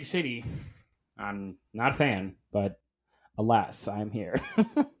real big city. I'm not a fan, but alas, I'm here.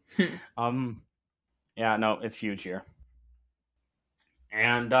 Yeah, no, it's huge here.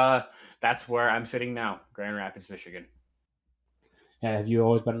 And that's where I'm sitting now, Grand Rapids, Michigan. Yeah, have you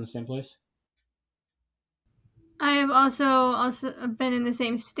always been in the same place? I have also been in the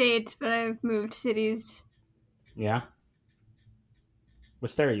same state, but I've moved cities. Yeah.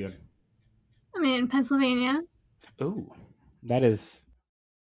 What state are you in? I'm in Pennsylvania. Ooh, that is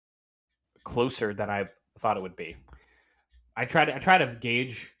closer than I thought it would be. I try to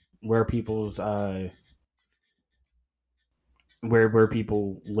gauge where people's where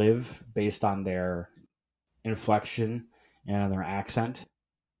people live based on their inflection and their accent.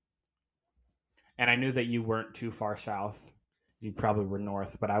 And I knew that you weren't too far south. You probably were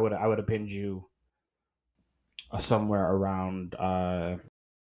north, but I would have pinned you somewhere around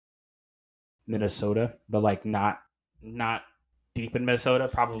Minnesota, but like not deep in Minnesota,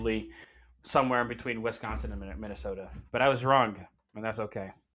 probably somewhere in between Wisconsin and Minnesota. But I was wrong, and that's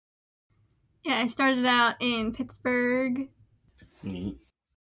okay. Yeah, I started out in Pittsburgh. Neat.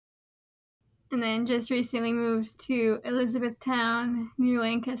 And then just recently moved to Elizabethtown near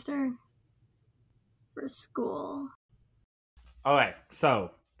Lancaster for school. All right,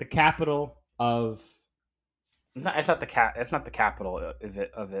 so the capital of it's not the capital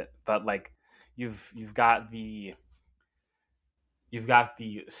of it, but like you've got the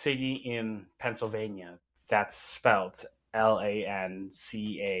city in Pennsylvania that's spelled Lancaster,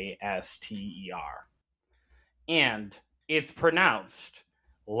 and it's pronounced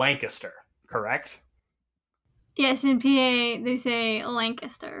Lancaster, correct? Yes, in PA they say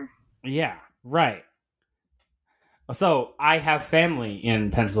Lancaster. Yeah, right. So I have family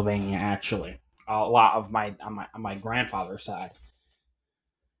in Pennsylvania, actually. A lot of on my grandfather's side,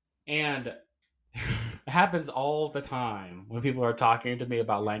 and it happens all the time when people are talking to me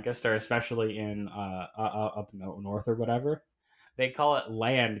about Lancaster, especially in up north or whatever. They call it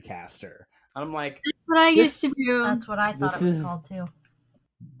Lancaster. I'm like, That's what I used to do. That's what I thought it was is- called too.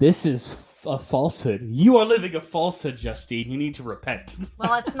 This is a falsehood. You are living a falsehood, Justine. You need to repent.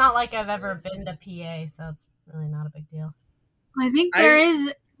 Well, it's not like I've ever been to PA, so it's really not a big deal. I think there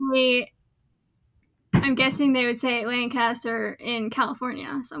is a. I'm guessing they would say Lancaster in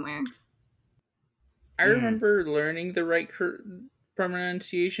California somewhere. I remember learning the right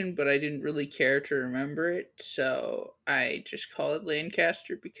pronunciation, but I didn't really care to remember it, so I just call it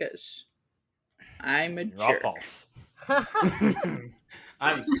Lancaster because I'm a You're all jerk. false.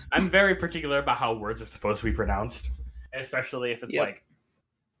 I'm very particular about how words are supposed to be pronounced, especially if it's like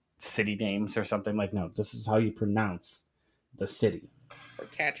city names or something. Like, no, this is how you pronounce the city. Or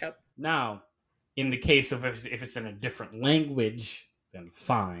ketchup. Now, in the case of if it's in a different language, then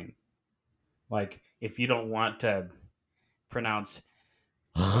fine. Like, if you don't want to pronounce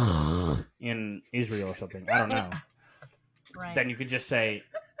in Israel or something, I don't know. Right. Then you could just say,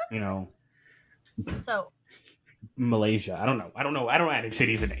 So, Malaysia. I don't know. I don't know any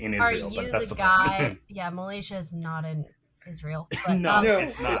cities in Israel. are you but that's the the guy? point. Yeah, Malaysia is not in Israel. But, No,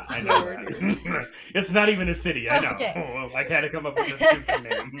 it's not. I know that. It's not even a city. I know. Okay. I had to come up with a stupid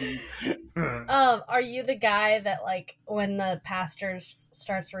name. Are you the guy that, like, when the pastor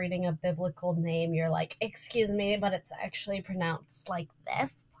starts reading a biblical name, you're like, excuse me, but it's actually pronounced like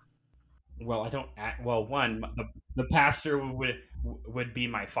this? Well, I don't. One, the pastor would be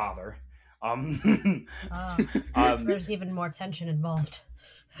my father. There's even more tension involved.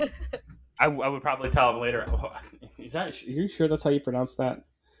 I would probably tell him later. Oh, are you sure that's how you pronounce that?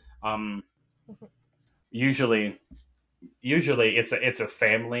 Usually it's a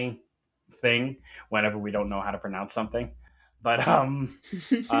family thing. Whenever we don't know how to pronounce something, but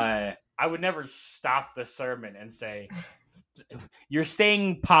I would never stop the sermon and say, "You're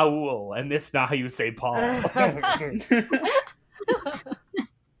saying Paul, and this is not how you say Paul."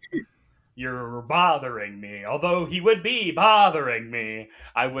 You're bothering me. Although he would be bothering me,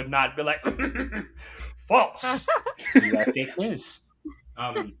 I would not be like, false. You are fake news.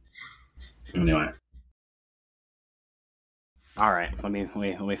 Anyway. All right. Let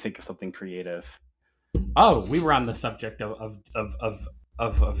me think of something creative. Oh, we were on the subject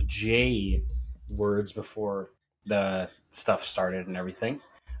of J words before the stuff started and everything.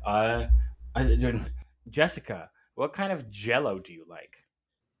 Jessica, what kind of Jello do you like?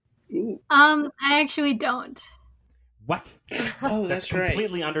 Ooh. I actually don't. What? Oh, that's right.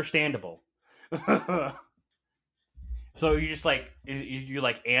 Completely understandable. So you just like you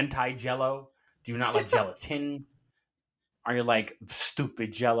like anti-Jello? Do you not like gelatin? Are you like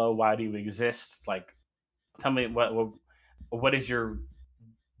stupid Jello? Why do you exist? Like, tell me what is your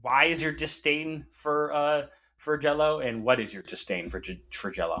why is your disdain for Jello, and what is your disdain for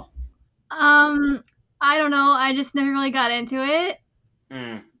Jello? I don't know. I just never really got into it.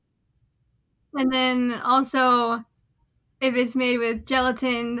 And then also, if it's made with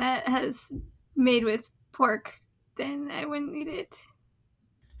gelatin that has made with pork, then I wouldn't eat it.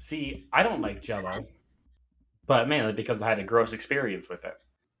 See, I don't like Jello, but mainly because I had a gross experience with it.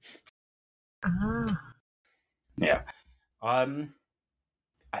 Yeah.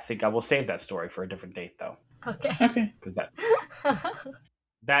 I think I will save that story for a different date, though. Okay. Because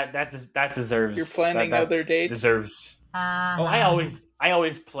that deserves. You're planning that other dates? Deserves. I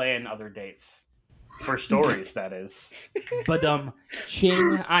always plan other dates for stories. That is. But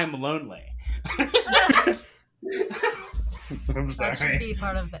Ching, I'm lonely. I'm sorry. That should be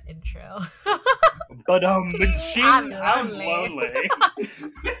part of the intro. But Ching, I'm lonely.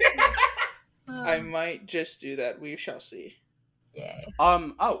 I might just do that. We shall see. Yeah.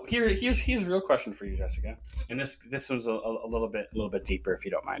 Here's a real question for you, Jessica. And this one's a little bit deeper, if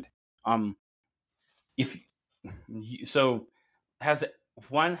you don't mind.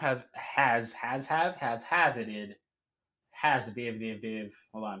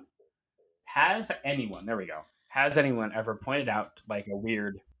 Has anyone ever pointed out like a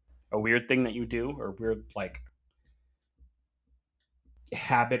weird thing that you do, or weird like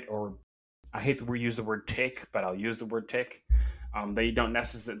habit, or I hate to use the word tick, but I'll use the word tick.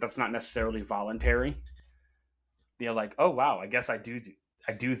 That's not necessarily voluntary. They're like, oh wow, I guess I do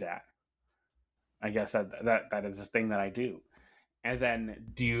that. I guess that is a thing that I do. And then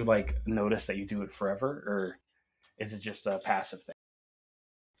do you like notice that you do it forever, or is it just a passive thing?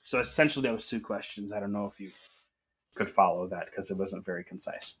 So essentially those two questions. I don't know if you could follow that because it wasn't very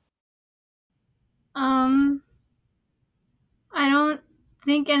concise. I don't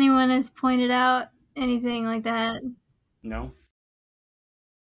think anyone has pointed out anything like that. No?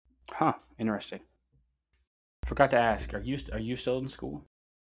 Huh, interesting. Forgot to ask, are you still in school?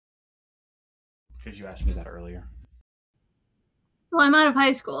 Because you asked me that earlier. Well, I'm out of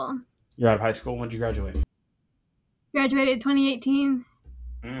high school. You're out of high school? When did you graduate? Graduated 2018.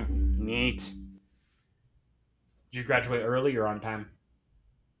 Neat. Did you graduate early or on time?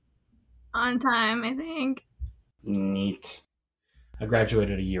 On time, I think. Neat. I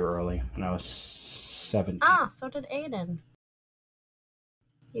graduated a year early when I was 17. Ah, so did Aiden.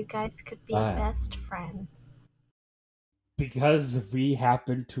 You guys could be best friends. Because we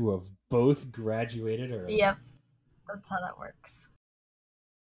happen to have both graduated early. Yep. That's how that works.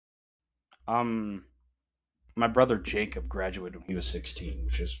 My brother Jacob graduated when he was 16,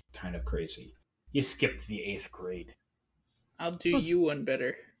 which is kind of crazy. He skipped the 8th grade. I'll do you one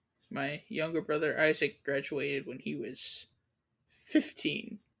better. My younger brother Isaac graduated when he was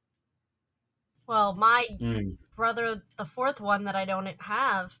 15. Well, my brother, the fourth one that I don't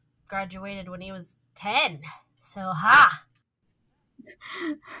have, graduated when he was 10. So, ha!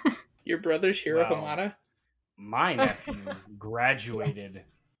 Your brother's Hiro Wow. Hamada? My nephew graduated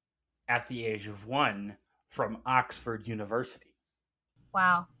at the age of 1 from Oxford University.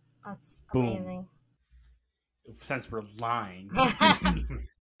 Wow, that's Boom. amazing. Since we're lying.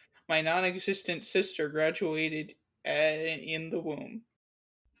 My non-existent sister graduated in the womb.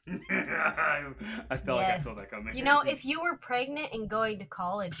 I felt like I saw that coming. You know, if you were pregnant and going to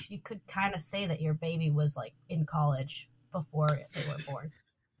college, you could kind of say that your baby was like in college before they were born.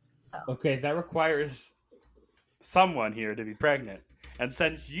 So Okay, that requires someone here to be pregnant, and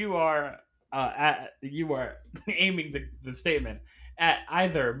since you are aiming the statement at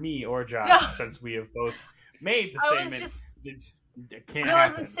either me or Josh, No. since we have both made the I statement, was just it can't I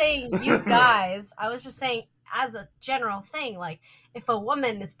wasn't happen. saying you guys. I was just saying as a general thing, like if a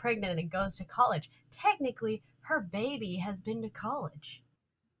woman is pregnant and goes to college, technically her baby has been to college.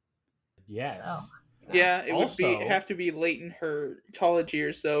 Yes. So, Yeah, it Also- would have to be late in her college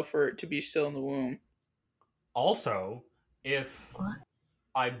years, though, for it to be still in the womb. Also, if What?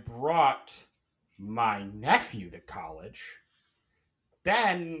 I brought my nephew to college,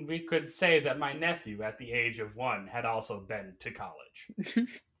 then we could say that my nephew at the age of 1 had also been to college.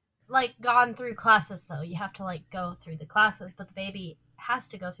 like gone through classes though. You have to like go through the classes, but the baby has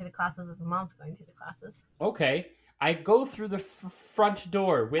to go through the classes if the mom's going through the classes. Okay, I go through the front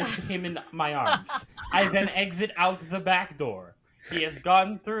door with him in my arms. I then exit out the back door. He has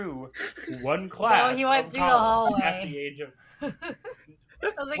gone through one class. No, he went of through the college at hallway. the age of.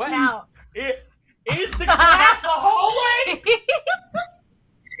 Doesn't What? count. Is the class a hallway?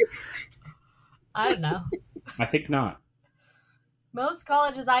 I don't know. I think not. Most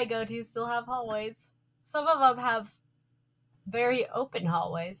colleges I go to still have hallways. Some of them have very open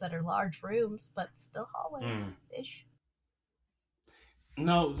hallways that are large rooms, but still hallways ish.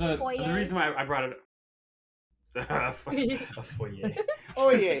 No, the Foyer. reason why I brought it a foyer.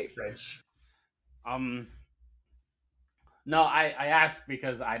 Oh, yay. French. No, I asked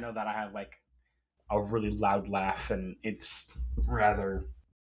because I know that I have like a really loud laugh, and it's rather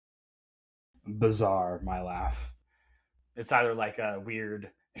bizarre. My laugh. It's either like a weird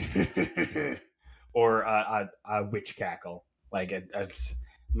or a witch cackle. Like it's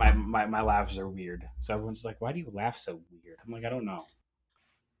my laughs are weird. So everyone's like, "Why do you laugh so weird?" I'm like, "I don't know."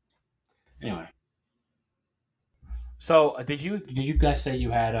 Anyway, so did you guys say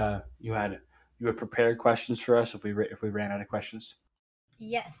you had prepared questions for us if we ran out of questions?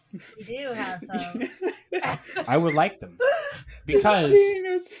 Yes, we do have some. I would like them because Dana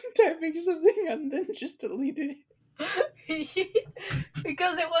was typing something and then just deleted it.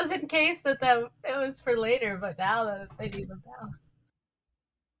 Because it was in case that it was for later, but now that they need them now.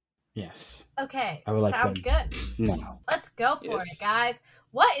 yes, Okay, I would like sounds them. good. no. Let's go for Yes. it, guys.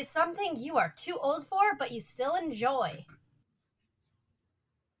 What is something you are too old for, but you still enjoy?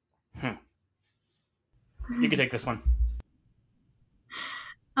 You can take this one.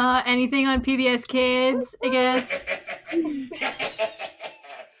 Anything on PBS Kids, I guess.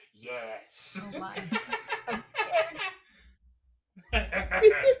 Yes. Oh my. I'm scared.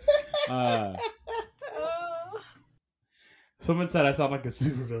 Uh, Oh. someone said I sound like a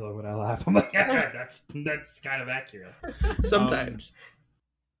supervillain when I laugh. I'm like, yeah, that's kind of accurate. Sometimes.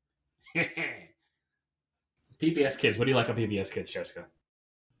 PBS Kids. What do you like on PBS Kids, Jessica?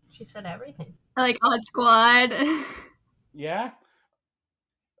 She said everything. I like Odd Squad. Yeah.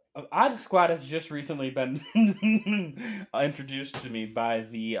 Odd Squad has just recently been introduced to me by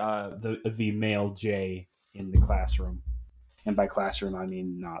the male Jay in the classroom, and by classroom I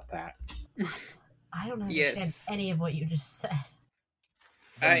mean not that. I don't Yes. understand any of what you just said.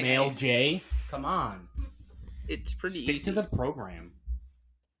 The male Jay. Come on, It's pretty stick easy. to the program.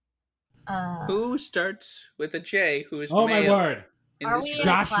 Who starts with a J who is Oh male? my word! Are this we room. in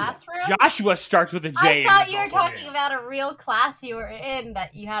a classroom? Joshua starts with a J. I thought you were and goes talking in. about a real class you were in,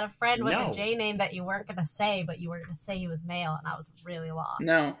 that you had a friend with No. a J name that you weren't going to say, but you were going to say he was male, and I was really lost.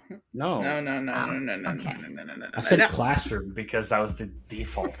 No, No. Okay. I said classroom because that was the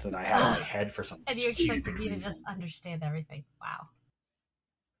default that I had in my head for something. And you expected stupid me to reason. just understand everything. Wow.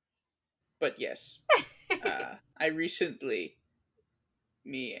 But yes, I recently,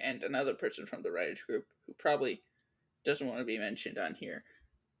 me and another person from the writers group, who probably doesn't want to be mentioned on here,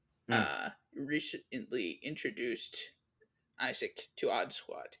 recently introduced Isaac to Odd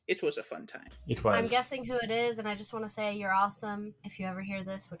Squad. It was a fun time. It was. I'm guessing who it is, and I just want to say you're awesome if you ever hear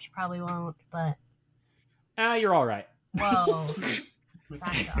this, which you probably won't, but You're all right. whoa.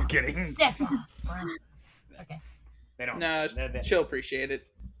 Back I'm off. kidding. Step off, bro. Okay. They don't. No, they- she'll appreciate it.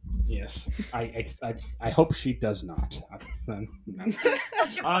 Yes, I hope she does not. You're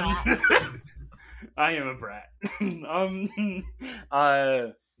such a brat. I am a brat.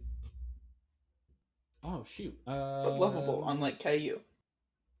 Oh shoot! But lovable, unlike Caillou.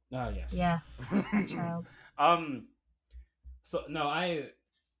 Oh yes. Yeah, that child. So no, I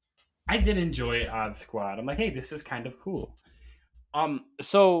did enjoy Odd Squad. I'm like, hey, this is kind of cool.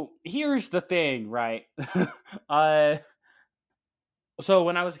 So here's the thing, right? So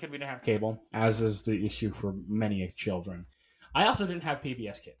when I was a kid, we didn't have cable, as is the issue for many children. I also didn't have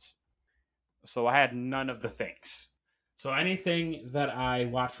PBS Kids, so I had none of the things. So anything that I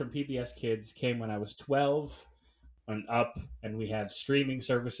watched from PBS Kids came when I was 12 and up, and we had streaming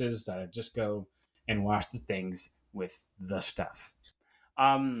services that I'd just go and watch the things with the stuff.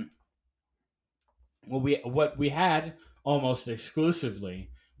 What we had almost exclusively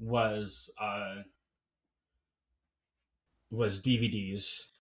was DVDs,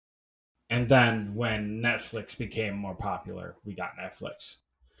 and then when Netflix became more popular, we got Netflix.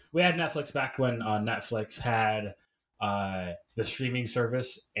 We had Netflix back when Netflix had the streaming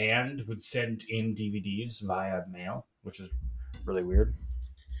service and would send in DVDs via mail, which is really weird.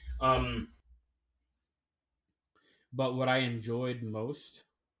 But what I enjoyed most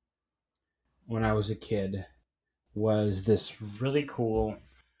when I was a kid was this really cool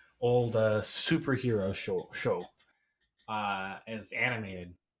old superhero show. It's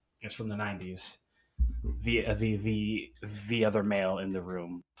animated. It's from the 90s. The other male in the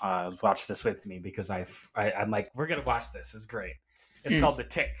room watched this with me because I'm like, we're gonna watch this. It's great. It's called The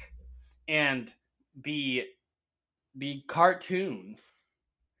Tick, and the cartoon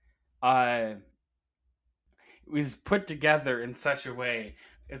was put together in such a way.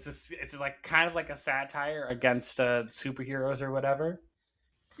 It's like kind of like a satire against superheroes or whatever.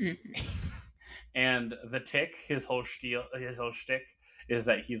 And the Tick, his whole shtick is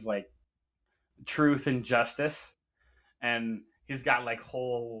that he's like truth and justice, and he's got like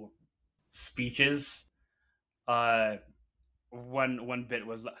whole speeches. One bit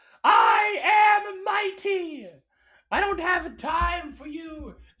was, "I am mighty. I don't have time for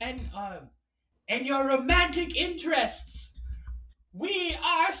you and your romantic interests. We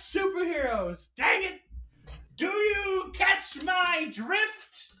are superheroes. Dang it! Do you catch my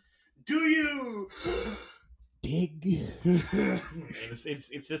drift? Do you dig?"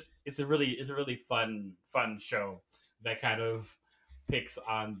 it's a really fun show that kind of picks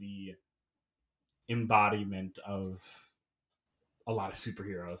on the embodiment of a lot of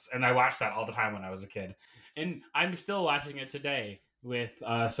superheroes, and I watched that all the time when I was a kid, and I'm still watching it today with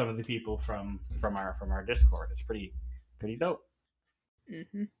some of the people from our Discord. It's pretty dope.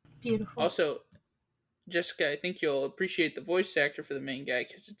 Mm-hmm. Beautiful. Also, Jessica, I think you'll appreciate the voice actor for the main guy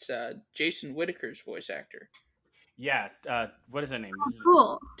because it's Jason Whittaker's voice actor. Yeah, what is his name?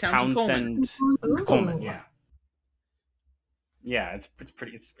 Cool. Townsend Coleman. Yeah, it's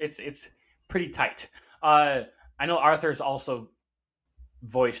pretty. It's pretty tight. I know Arthur's also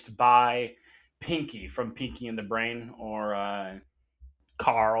voiced by Pinky from Pinky and the Brain, or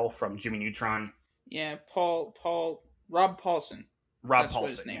Carl from Jimmy Neutron. Yeah, Rob Paulson. That's Paulson, what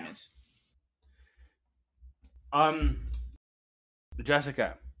his name is.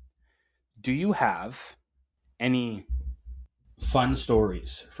 Jessica, do you have any fun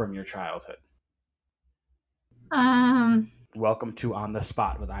stories from your childhood? Welcome to On the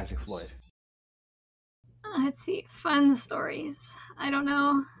Spot with Isaac Floyd. Let's see. Fun stories. I don't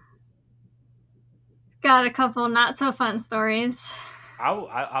know. Got a couple not so fun stories.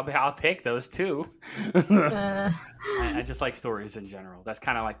 I'll take those too. I just like stories in general. That's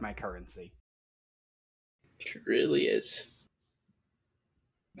kind of like my currency. It really is.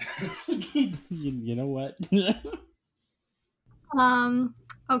 You know what?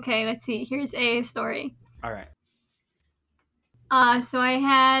 Okay, let's see. Here's a story. All right. So I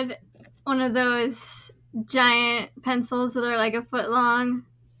had one of those giant pencils that are like a foot long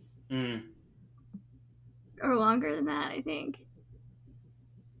Mm. or longer than that, I think.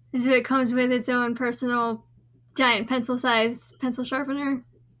 And so it comes with its own personal giant pencil-sized pencil sharpener.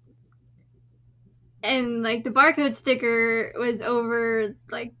 And like the barcode sticker was over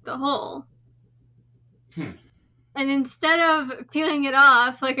like the hole. Hmm. And instead of peeling it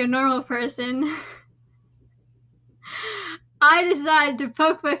off like a normal person, I decided to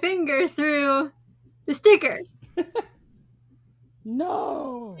poke my finger through the sticker.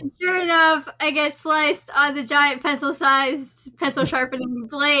 No. And sure enough, I get sliced on the giant pencil-sized pencil sharpening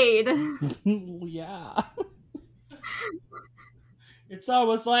blade. Yeah. It's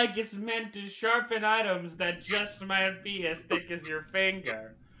almost like it's meant to sharpen items that just might be as thick as your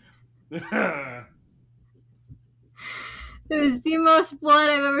finger. It was the most blood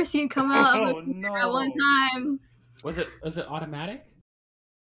I've ever seen come out of Oh, a finger no. at one time. Was it automatic?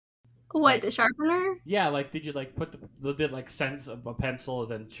 What, the sharpener? Yeah, like did you like did like sense a pencil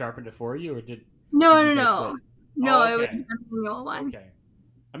and then sharpen it for you, or did No, you, no, like, no. what? No, Oh, it was okay. a manual one. Okay.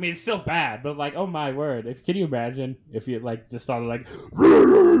 I mean, it's still bad, but like, oh my word! Can you imagine if you like just started like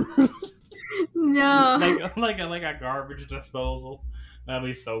No. like a garbage disposal? That'd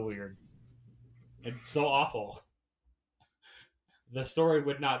be so weird. It's so awful. The story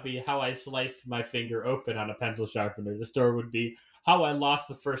would not be how I sliced my finger open on a pencil sharpener. The story would be how I lost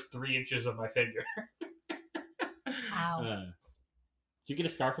the first 3 inches of my finger. Wow. Did you get a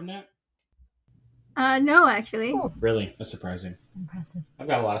scar from that? No, actually. Cool. Really? That's surprising. Impressive. I've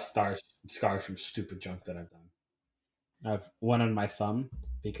got a lot of scars from stupid junk that I've done. I have one on my thumb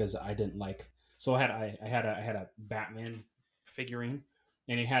because I didn't like. So I had a Batman figurine,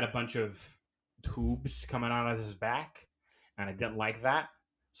 and he had a bunch of tubes coming out of his back, and I didn't like that.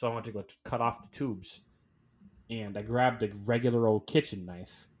 So I went to go cut off the tubes, and I grabbed a regular old kitchen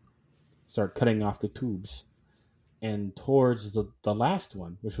knife, started cutting off the tubes, and towards the last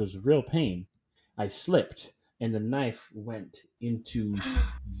one, which was real pain, I slipped, and the knife went into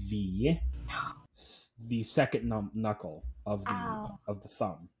the second knuckle of the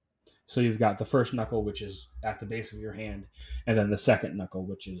thumb. So you've got the first knuckle, which is at the base of your hand, and then the second knuckle,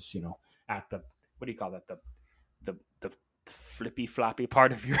 which is at the what do you call that, the flippy floppy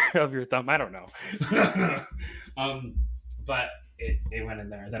part of your thumb. I don't know. But it went in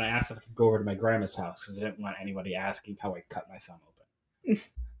there. Then I asked if I could go over to my grandma's house because I didn't want anybody asking how I cut my thumb open.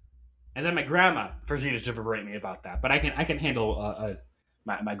 And then my grandma proceeded to berate me about that. But I can handle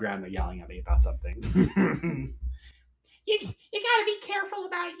my grandma yelling at me about something. you gotta be careful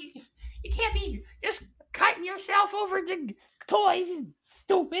about it. You can't be just cutting yourself over the toys,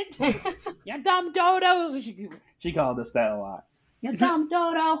 stupid. You dumb dodo. She called us that a lot. You dumb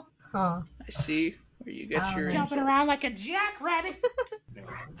dodo. Huh. I see where you get your Jumping insults. around like a jackrabbit.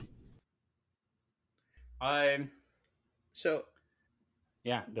 So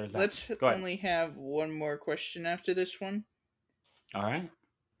Yeah, there's that. let's Go ahead. only have one more question after this one. All right.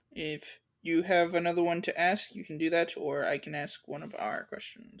 If you have another one to ask, you can do that, or I can ask one of our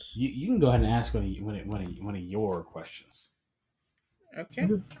questions. You can go ahead and ask one of your questions. Okay.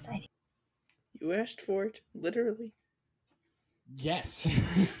 Exciting. You asked for it, literally. Yes.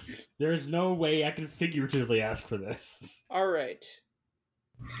 There's no way I can figuratively ask for this. All right.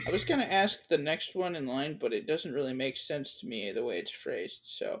 I was going to ask the next one in line, but it doesn't really make sense to me the way it's phrased,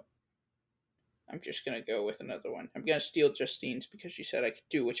 so I'm just going to go with another one. I'm going to steal Justine's because she said I could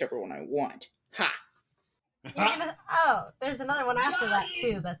do whichever one I want. Ha! There's another one after that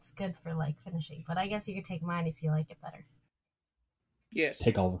too that's good for like finishing, but I guess you could take mine if you like it better. Yes.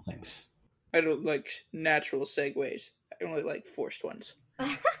 Take all the things. I don't like natural segues. I only like forced ones.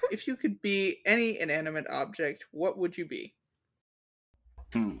 If you could be any inanimate object, what would you be?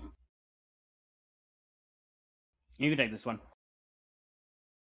 You can take this one.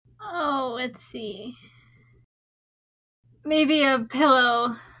 Oh, let's see. Maybe a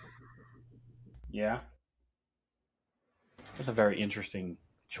pillow. Yeah. That's a very interesting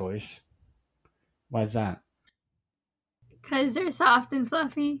choice. Why is that? Because they're soft and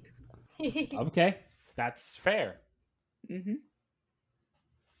fluffy. Okay. That's fair. Mm-hmm.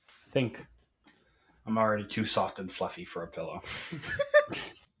 I think I'm already too soft and fluffy for a pillow.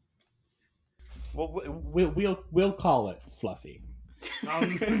 Well, we'll call it fluffy. Let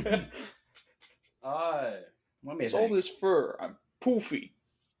me It's think. all this fur. I'm poofy.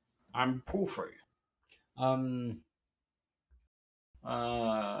 I'm poofy.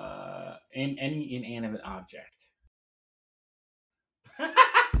 In any inanimate object.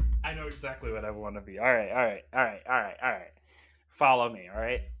 I know exactly what I want to be. All right. Follow me, all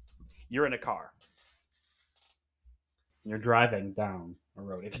right? You're in a car. You're driving down a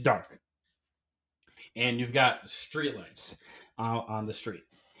road. It's dark. and you've got streetlights on the street.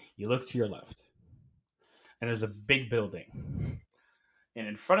 You look to your left, and there's a big building, and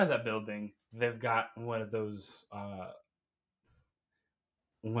in front of that building, they've got one of those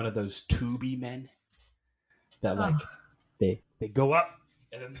tubey men that like they go up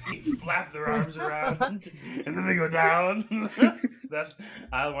and then they flap their arms around and then they go down.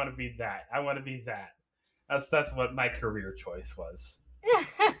 I want to be that. That's what my career choice was.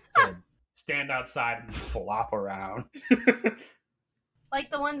 To stand outside and flop around. Like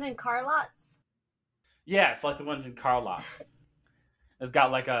the ones in car lots? Yeah, it's like the ones in car lots. It's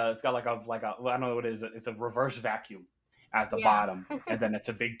got like a well, I don't know what it is. It's a reverse vacuum at the bottom, and then it's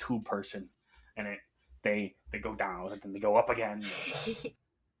a big tube person, and they go down and then they go up again.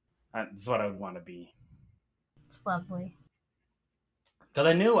 That's what I would want to be. It's lovely. Because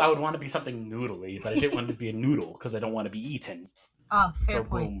I knew I would want to be something noodly, but I didn't want to be a noodle because I don't want to be eaten. Oh, fair so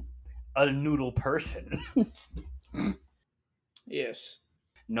point. Boom, a noodle person. Yes.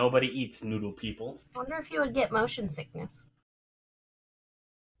 Nobody eats noodle people. I wonder if you would get motion sickness.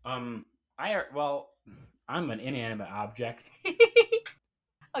 I'm an inanimate object,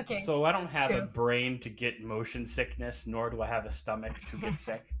 Okay. so I don't have True. a brain to get motion sickness, nor do I have a stomach to get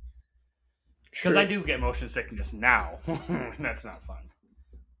sick. Because I do get motion sickness now. That's not fun.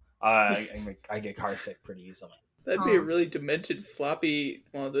 I get car sick pretty easily. That'd be a really demented, floppy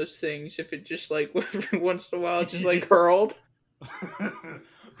one of those things if it just, like, every once in a while, just, like, curled.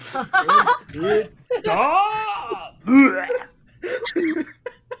 Stop!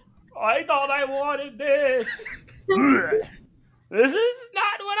 I thought I wanted this. This is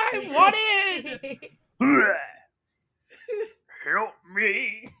not what I wanted. Help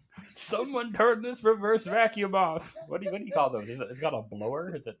me! Someone turn this reverse vacuum off. What do you call those? It's got a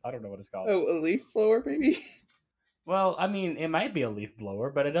blower. Is it? I don't know what it's called. Oh, a leaf blower, maybe? Well, I mean, it might be a leaf blower,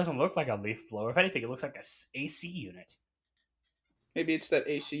 but it doesn't look like a leaf blower. If anything, it looks like a AC unit. Maybe it's that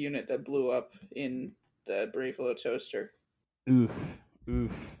AC unit that blew up in the Brave Little Toaster. Oof.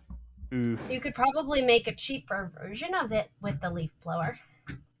 You could probably make a cheaper version of it with the leaf blower.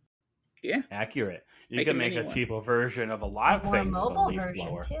 Yeah. Accurate. You Make can a make mini a one. cheaper version of a lot of More things with a mobile leaf version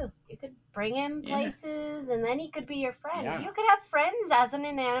blower. too. You could bring him Yeah. places, and then he could be your friend. Yeah. You could have friends as an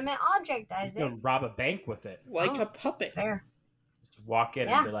inanimate object, You Isaac. can rob a bank with it. Like Oh. a puppet. Fair. Just walk in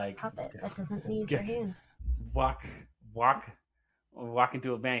Yeah, and be like, puppet that doesn't need Get- your hand. walk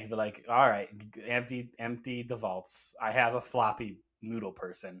into a bank and be like, all right, empty the vaults. I have a floppy noodle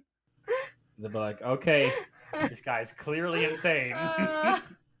person. They'll be like, okay, this guy's clearly insane.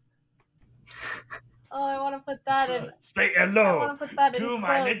 Oh, I want to put that in. Say I hello want to put that to in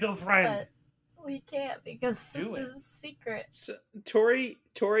my quotes, little friend. but we can't because Do this it. is a secret. So, Tori,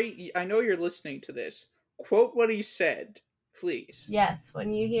 I know you're listening to this. Quote what he said, please. Yes,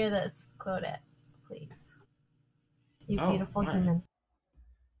 when you hear this, quote it, please. You Oh, beautiful alright. human.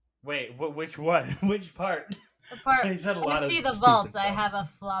 Wait, which one? Which part? The part He said a lot of empty the stupid vaults. I stuff. have a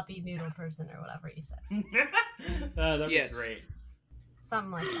floppy noodle person or whatever you said. That'd Yes. be great.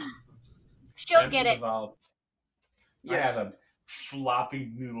 Something like that. She'll get it. Involved. I Yes. have a floppy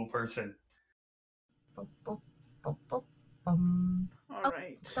noodle person. Boop, boop, boop, boop, boom. All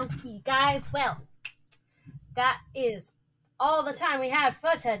right. Okay, guys. Well, that is all the time we had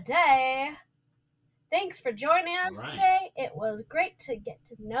for today. Thanks for joining us All right. today. It was great to get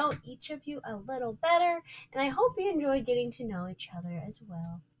to know each of you a little better, and I hope you enjoyed getting to know each other as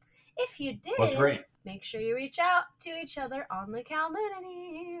well. If you did, Was great. make sure you reach out to each other on the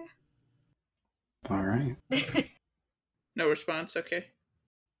community. All right. No response, okay.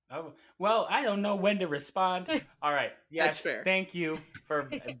 Oh, well, I don't know when to respond. All right. Yes. That's fair. Thank you for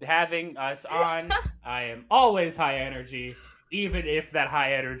having us on. I am always high energy, even if that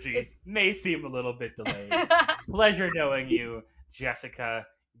high energy It's- may seem a little bit delayed. Pleasure knowing you, Jessica.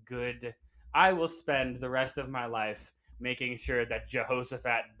 Good. I will spend the rest of my life making sure that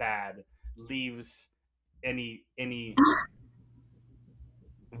Jehoshaphat Bad leaves any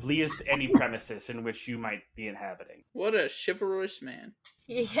premises in which you might be inhabiting. What a chivalrous man.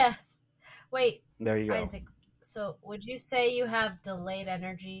 Yes. Wait, There you go. Isaac. So, would you say you have delayed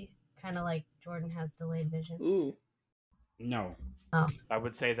energy, kind of like Jordan has delayed vision? Ooh. No. Oh. I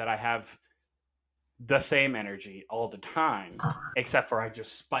would say that I have the same energy all the time, except for I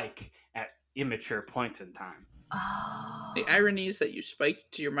just spike at immature points in time. Oh. The irony is that you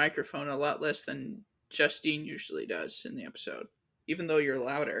spiked to your microphone a lot less than Justine usually does in the episode, even though you're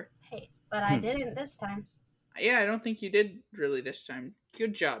louder. Hey, but I didn't this time. Yeah, I don't think you did really this time.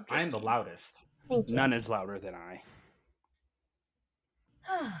 Good job, Justine. I'm the loudest. Thank you. None is louder than I.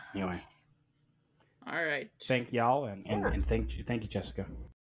 Anyway, All right. thank y'all and thank you, Jessica.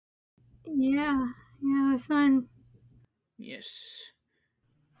 Yeah, Yeah, it was fun. Yes.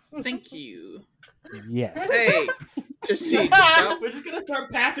 Thank you. Yes. Hey, Justine, stop. We're just gonna start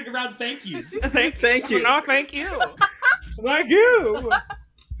passing around thank yous. Thank you. No, thank you. Thank you.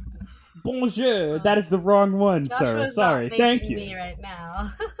 Bonjour. That is the wrong one, sir. Joshua's Sorry. not Thank thanking you. me right now.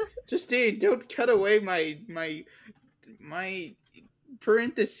 Justine, don't cut away my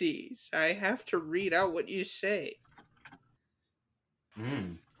parentheses. I have to read out what you say.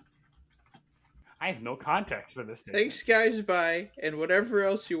 I have no context for this. Thanks, guys, bye, and whatever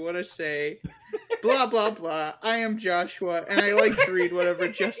else you want to say. Blah, blah, blah. I am Joshua, and I like to read whatever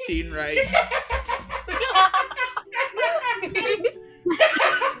Justine writes.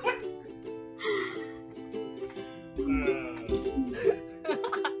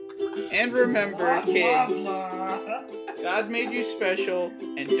 And remember, kids, God made you special,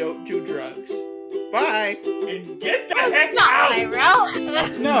 and don't do drugs. Bye! And get the That's heck not out! what I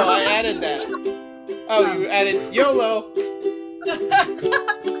wrote. No, I added that. Oh, you added YOLO.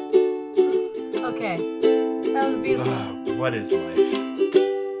 Okay. That was beautiful. What is life?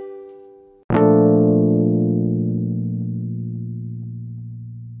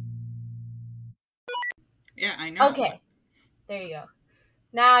 Yeah, I know. Okay. There you go.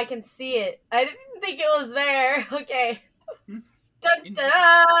 Now I can see it. I didn't think it was there. Okay. Dun dun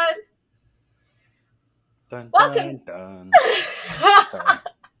dun! Dun, Welcome. Dun,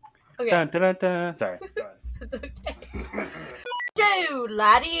 Okay. dun, dun, dun, dun. Sorry. Go ahead. It's okay. Joe,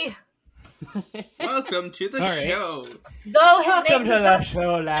 laddie. Welcome to the All right. show. Though his Welcome name to does the not show,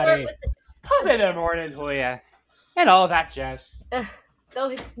 start laddie. with Top of the morning to you. And all that jazz. Though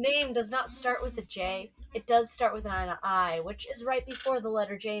his name does not start with a J, it does start with an I, which is right before the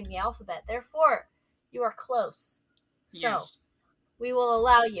letter J in the alphabet. Therefore, you are close. So, Yes. we will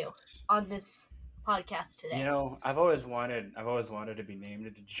allow you on this podcast today. You know, I've always wanted to be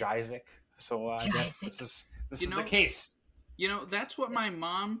named Jizek. So I guess Jizek. this You is know- the case. You know, that's what my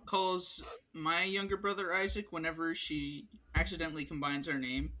mom calls my younger brother Isaac whenever she accidentally combines our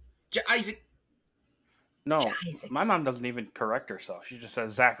name. Isaac. No, Isaac. my mom doesn't even correct herself. She just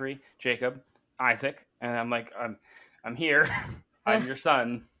says Zachary, Jacob, Isaac, and I'm like, I'm here. I'm your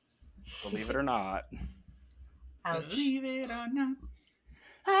son. Believe it or not. Ouch. Believe it or not.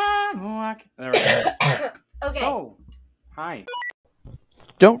 I'm walking. There we go. Okay. So, hi.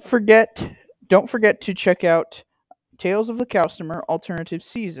 Don't forget to check out Tales of the Customer Alternative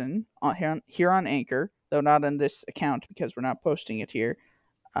Season here on Anchor, though not on this account because we're not posting it here.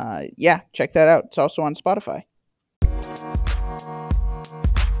 Yeah, check that out. It's also on Spotify.